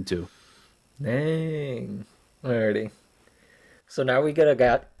 Blind season 2. Dang. Alrighty. So now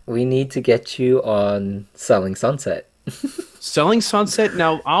we need to get you on Selling Sunset. Selling Sunset.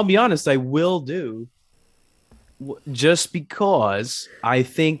 Now, I'll be honest, I will do just because I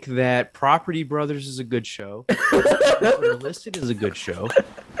think that Property Brothers is a good show. Listed is a good show.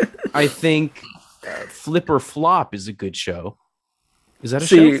 I think Flip or Flop is a good show. Is that a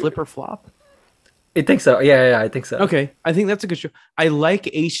show? See, Flip or Flop? I think so. Yeah, yeah, I think so. Okay, I think that's a good show. I like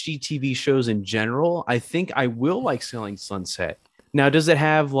HGTV shows in general. I think I will like Selling Sunset. Now, does it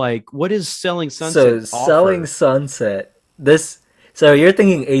have like what is Selling Sunset So Selling offer? Sunset. This. So you're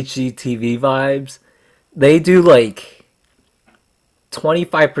thinking HGTV vibes. They do like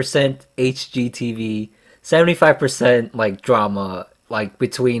 25% HGTV, 75% like drama, like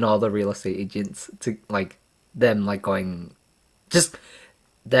between all the real estate agents to like them like going just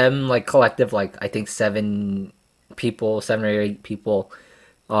them like collective like I think seven or eight people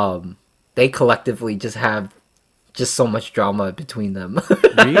they collectively just have just so much drama between them.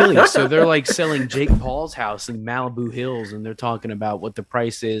 Really? So they're like selling Jake Paul's house in Malibu Hills, and they're talking about what the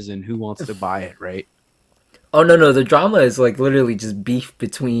price is and who wants to buy it, right? Oh no, the drama is like literally just beef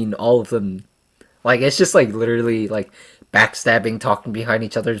between all of them. Like it's just like literally like backstabbing, talking behind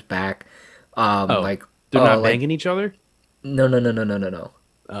each other's back. Oh, Like they're not like banging each other? no.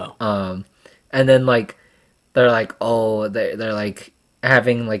 Oh, And then like they're like they're like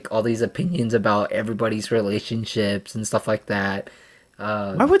having like all these opinions about everybody's relationships and stuff like that.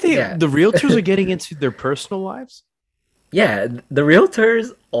 why would they? Yeah, The realtors are getting into their personal lives? yeah. The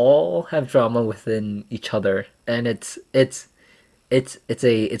realtors all have drama within each other, and it's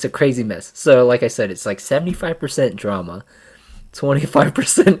a crazy mess. So like I said, it's like 75% drama,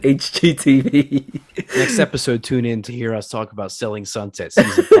 25% HGTV. Next episode, tune in to hear us talk about Selling Sunset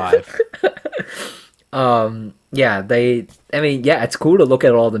season 5. Yeah, I mean, yeah, it's cool to look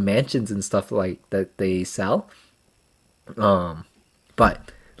at all the mansions and stuff like that they sell. Um,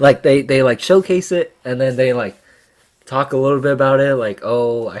 but like they like showcase it and then they like talk a little bit about it, like,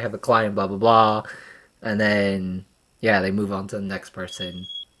 oh, I have a client, blah blah blah, and then yeah, they move on to the next person.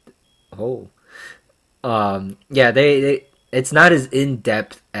 Oh, yeah, they it's not as in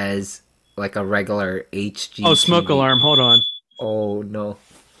depth as like a regular Oh, smoke HGTV. alarm! Hold on. Oh no.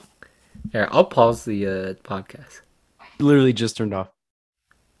 Here, I'll pause the podcast. Literally just turned off.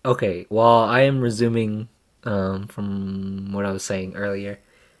 Okay, well, I am resuming from what I was saying earlier.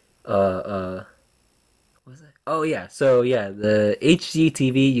 What was it? Oh yeah, so yeah, the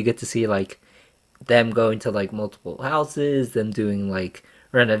HGTV you get to see like them going to like multiple houses, them doing like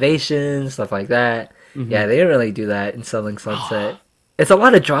renovations, stuff like that. Hmm. Yeah, they didn't really do that in Selling Sunset. It's a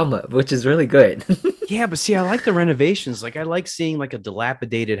lot of drama, which is really good. Yeah, but see, I like the renovations. Like, I like seeing like a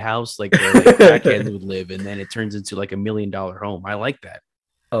dilapidated house, like where like crackheads would live, and then it turns into like $1 million home. I like that.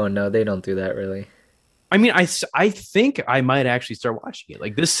 Oh no, they don't do that really. I mean, I think I might actually start watching it.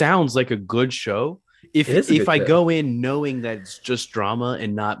 Like, this sounds like a good show. It If is a if good I show. go in knowing that it's just drama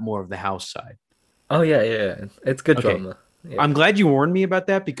and not more of the house side. Oh yeah. It's good Okay, drama. Yeah. I'm glad you warned me about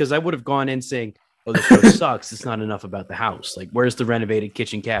that because I would have gone in saying, "Oh, the show sucks. It's not enough about the house. Like, where's the renovated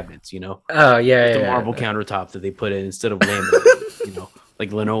kitchen cabinets? Oh Where's yeah, the yeah. marble Yeah. countertop that they put in instead of laminated?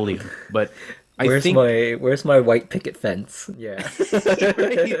 Like linoleum." But I think Where's my white picket fence? Yeah.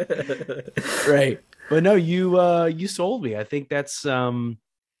 right, right. But no, you sold me. I think that's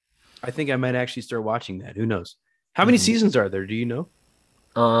I think I might actually start watching that. Who knows? How many Mhm. seasons are there? Do you know?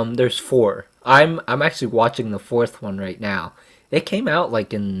 There's four. I'm actually watching the fourth one right now. It came out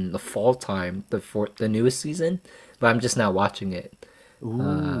like in the fall time, the newest season, but I'm just now watching it.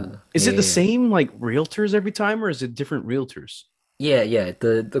 Ooh. Is it the Yeah. same like realtors every time or is it different realtors? Yeah.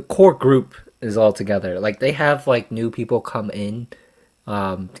 The core group is all together. Like they have like new people come in,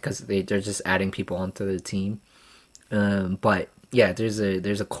 because they're just adding people onto the team. But yeah, there's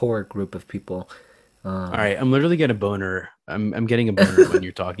a core group of people. All Um, right, I'm literally getting a boner. I'm getting a boner when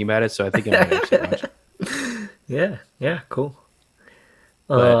you're talking about it, so I think I might actually watch it. yeah, cool.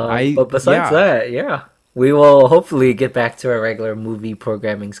 But But besides yeah, that, yeah, we will hopefully get back to our regular movie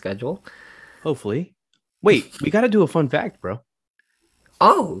programming schedule. hopefully. Wait, we got to do a fun fact, bro.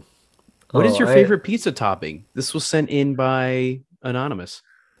 Oh, What is your I favorite pizza topping? This was sent in by Anonymous.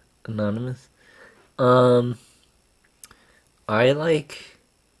 anonymous. Um, I like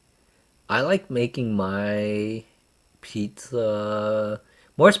I like making my pizza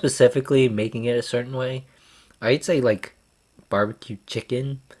more specifically making it a certain way. I'd say like barbecue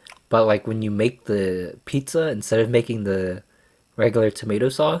chicken, but like when you make the pizza instead of making the regular tomato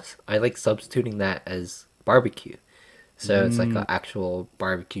sauce, I like substituting that as barbecue. So it's like Mm, an actual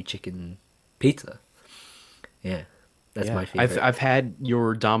barbecue chicken pizza. Yeah, that's yeah, my I've favorite. I've had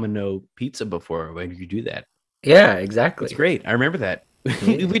your Domino pizza before. When you do that, Yeah, it's exactly. great. I remember that.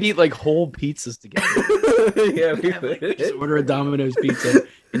 Yeah. We'd eat like whole pizzas together. Yeah, we Yeah, like we just would. order a Domino's pizza,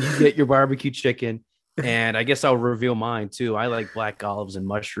 and you get your barbecue chicken. And I guess I'll reveal mine too. I like black olives and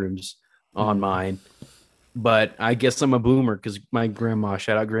mushrooms on Mm. mine, but I guess I'm a boomer because my grandma,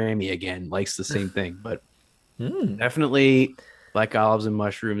 shout out Grammy again, likes the same thing. But Mm. definitely black olives and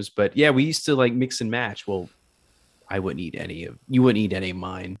mushrooms. But yeah, we used to like mix and match. Well, I wouldn't eat any of you wouldn't eat any of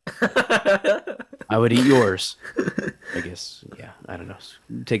mine. I would eat yours. I guess. Yeah, I don't know.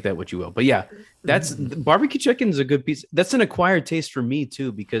 Take that what you will. But yeah, that's barbecue chicken is a good piece. That's an acquired taste for me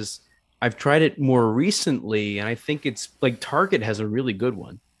too because I've tried it more recently, and I think it's like Target has a really good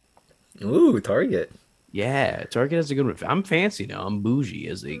one. Ooh, Target. Yeah, Target has a good one. I'm fancy now. I'm bougie,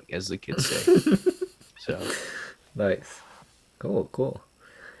 as the kids say. So, Nice. Cool, cool.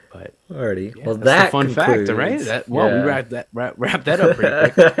 but Alrighty. yeah, Well, that's the that fun fact, all right? concludes. That well, we Yeah. wrapped that up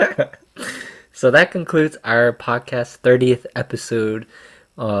pretty quick. So that concludes our podcast 30th episode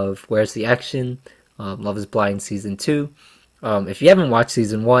of Where's the Action? Love is Blind season 2. If you haven't watched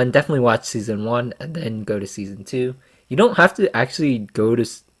season 1, definitely watch season 1 and then go to season 2. You don't have to actually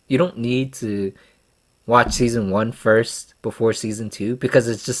you don't need to watch season 1 first before season 2 because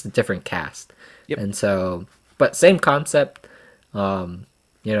it's just a different cast. Yep, And so, but same concept. Um,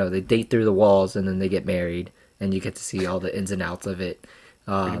 they date through the walls and then they get married and you get to see all the ins and outs of it.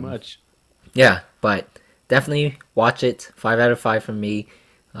 pretty Um, much. yeah, but definitely watch it. 5 out of 5 from me.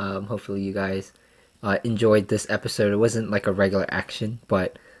 Hopefully, you guys enjoyed this episode. It wasn't like a regular action,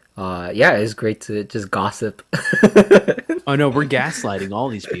 but yeah, it was great to just gossip. Oh no, we're gaslighting all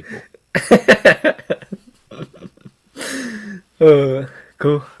these people. uh,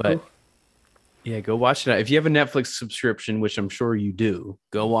 cool. But yeah, go watch it. If you have a Netflix subscription, which I'm sure you do,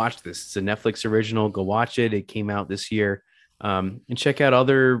 go watch this. It's a Netflix original. Go watch it. It came out this year. And check out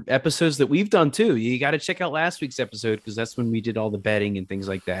other episodes that we've done too. You got to check out last week's episode because that's when we did all the betting and things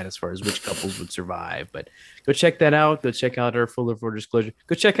like that as far as which couples would survive. But go check that out. Go check out our fuller for disclosure.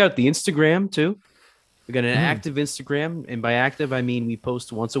 Go check out the Instagram too. We got an active Instagram, and by active I mean we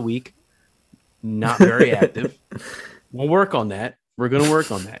post once a week. Not very active. We'll work on that. We're gonna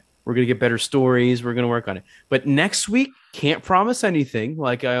work on that. We're gonna get better stories. We're gonna work on it. But next week, can't promise anything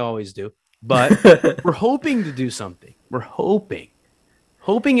like I always do. But we're hoping to do something. We're hoping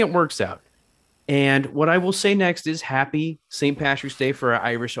it works out. And what I will say next is happy St. Patrick's Day for our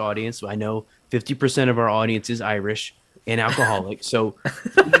Irish audience. I know 50% of our audience is Irish and alcoholic. So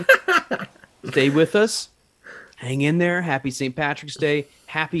stay with us. Hang in there. Happy St. Patrick's Day.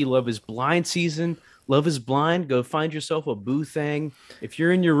 Happy Love is Blind season. Love is Blind. Go find yourself a boo thing. If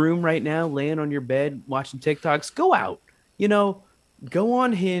you're in your room right now, laying on your bed, watching TikToks, go out. Go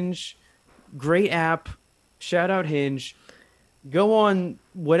on Hinge. Great app. Shout out Hinge. Go on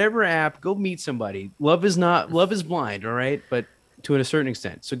whatever app. Go meet somebody. Love is blind, all right? But to a certain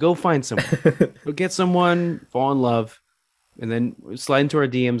extent. So go find someone. Go get someone, fall in love, and then slide into our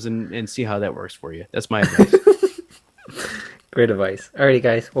DMs and see how that works for you. That's my advice. Great advice. Alrighty,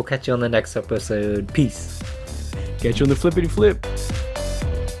 guys. We'll catch you on the next episode. Peace. Catch you on the flippity flip.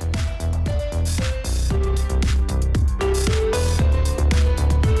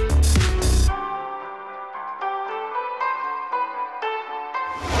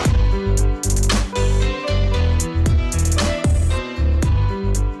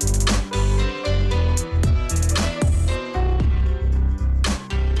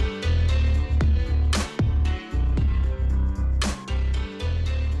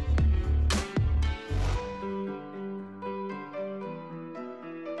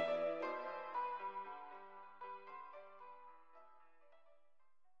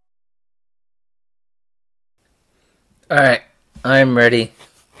 Alright, I'm ready.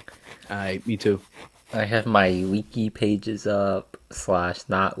 Me too. I have my wiki pages up /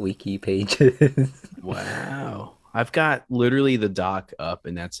 not wiki pages. Wow. I've got literally the doc up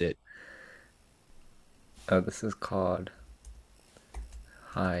and that's it. Oh, this is called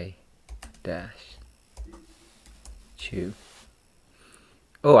Hi Dash Chew.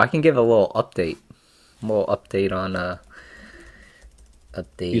 Oh, I can give a little update. A little update on The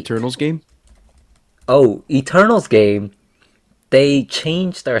update. Eternals game? Oh, Eternals game. They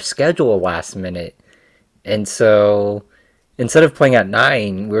changed our schedule last minute. And so instead of playing at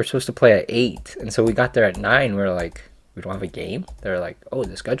 9, we were supposed to play at 8. And so we got there at 9. We are like, we don't have a game? They're like, oh,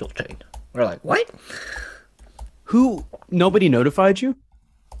 the schedule changed. We're like, what? Nobody notified you?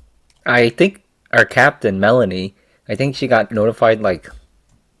 I think our captain, Melanie, I think she got notified like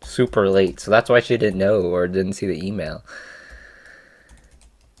super late. So that's why she didn't know or didn't see the email.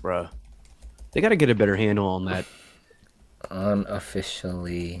 Bruh. They got to get a better handle on that.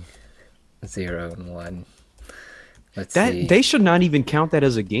 Unofficially 0-1. Let's see. They should not even count that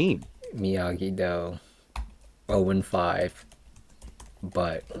as a game. Miyagi-Do 0-5.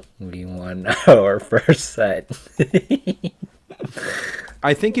 But we won our first set.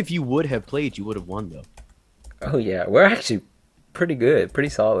 I think if you would have played, you would have won though. Oh yeah, we're actually pretty good, pretty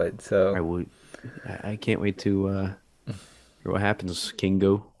solid. I So would. I can't wait to hear what happens,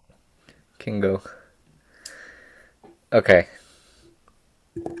 Kingo. Kingo. Okay.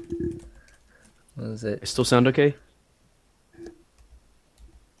 What was I it? still sound okay?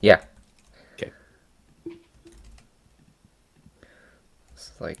 Yeah. Okay.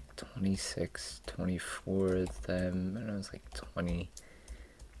 It's like 26, 24 of them, and it was like 20,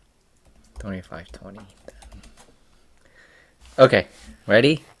 25-20. Okay,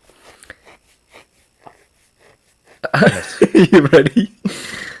 ready? Yes. You ready?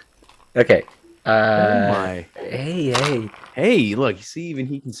 Okay. Oh my. Hey. Hey, look, you see, even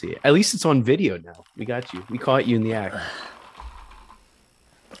he can see it. At least it's on video now. We got you. We caught you in the act.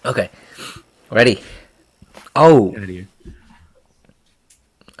 Okay, ready? Oh, Get out of here.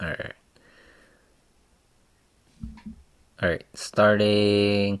 all right.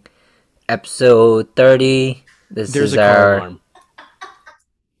 Starting episode 30. This There's is a car our. alarm.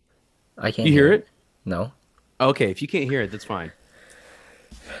 I can't You hear hear it. it? No. Okay, if you can't hear it, that's fine.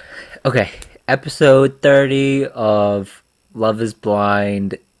 Okay, episode 30 of Love is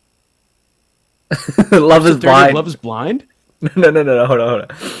Blind. Love is Episode 30 of Blind. Love is Blind? No. Hold on.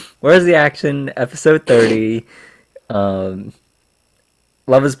 Where's the action? Episode 30. Um,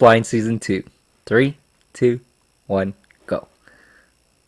 Love is Blind season 2. 3, 2, 1.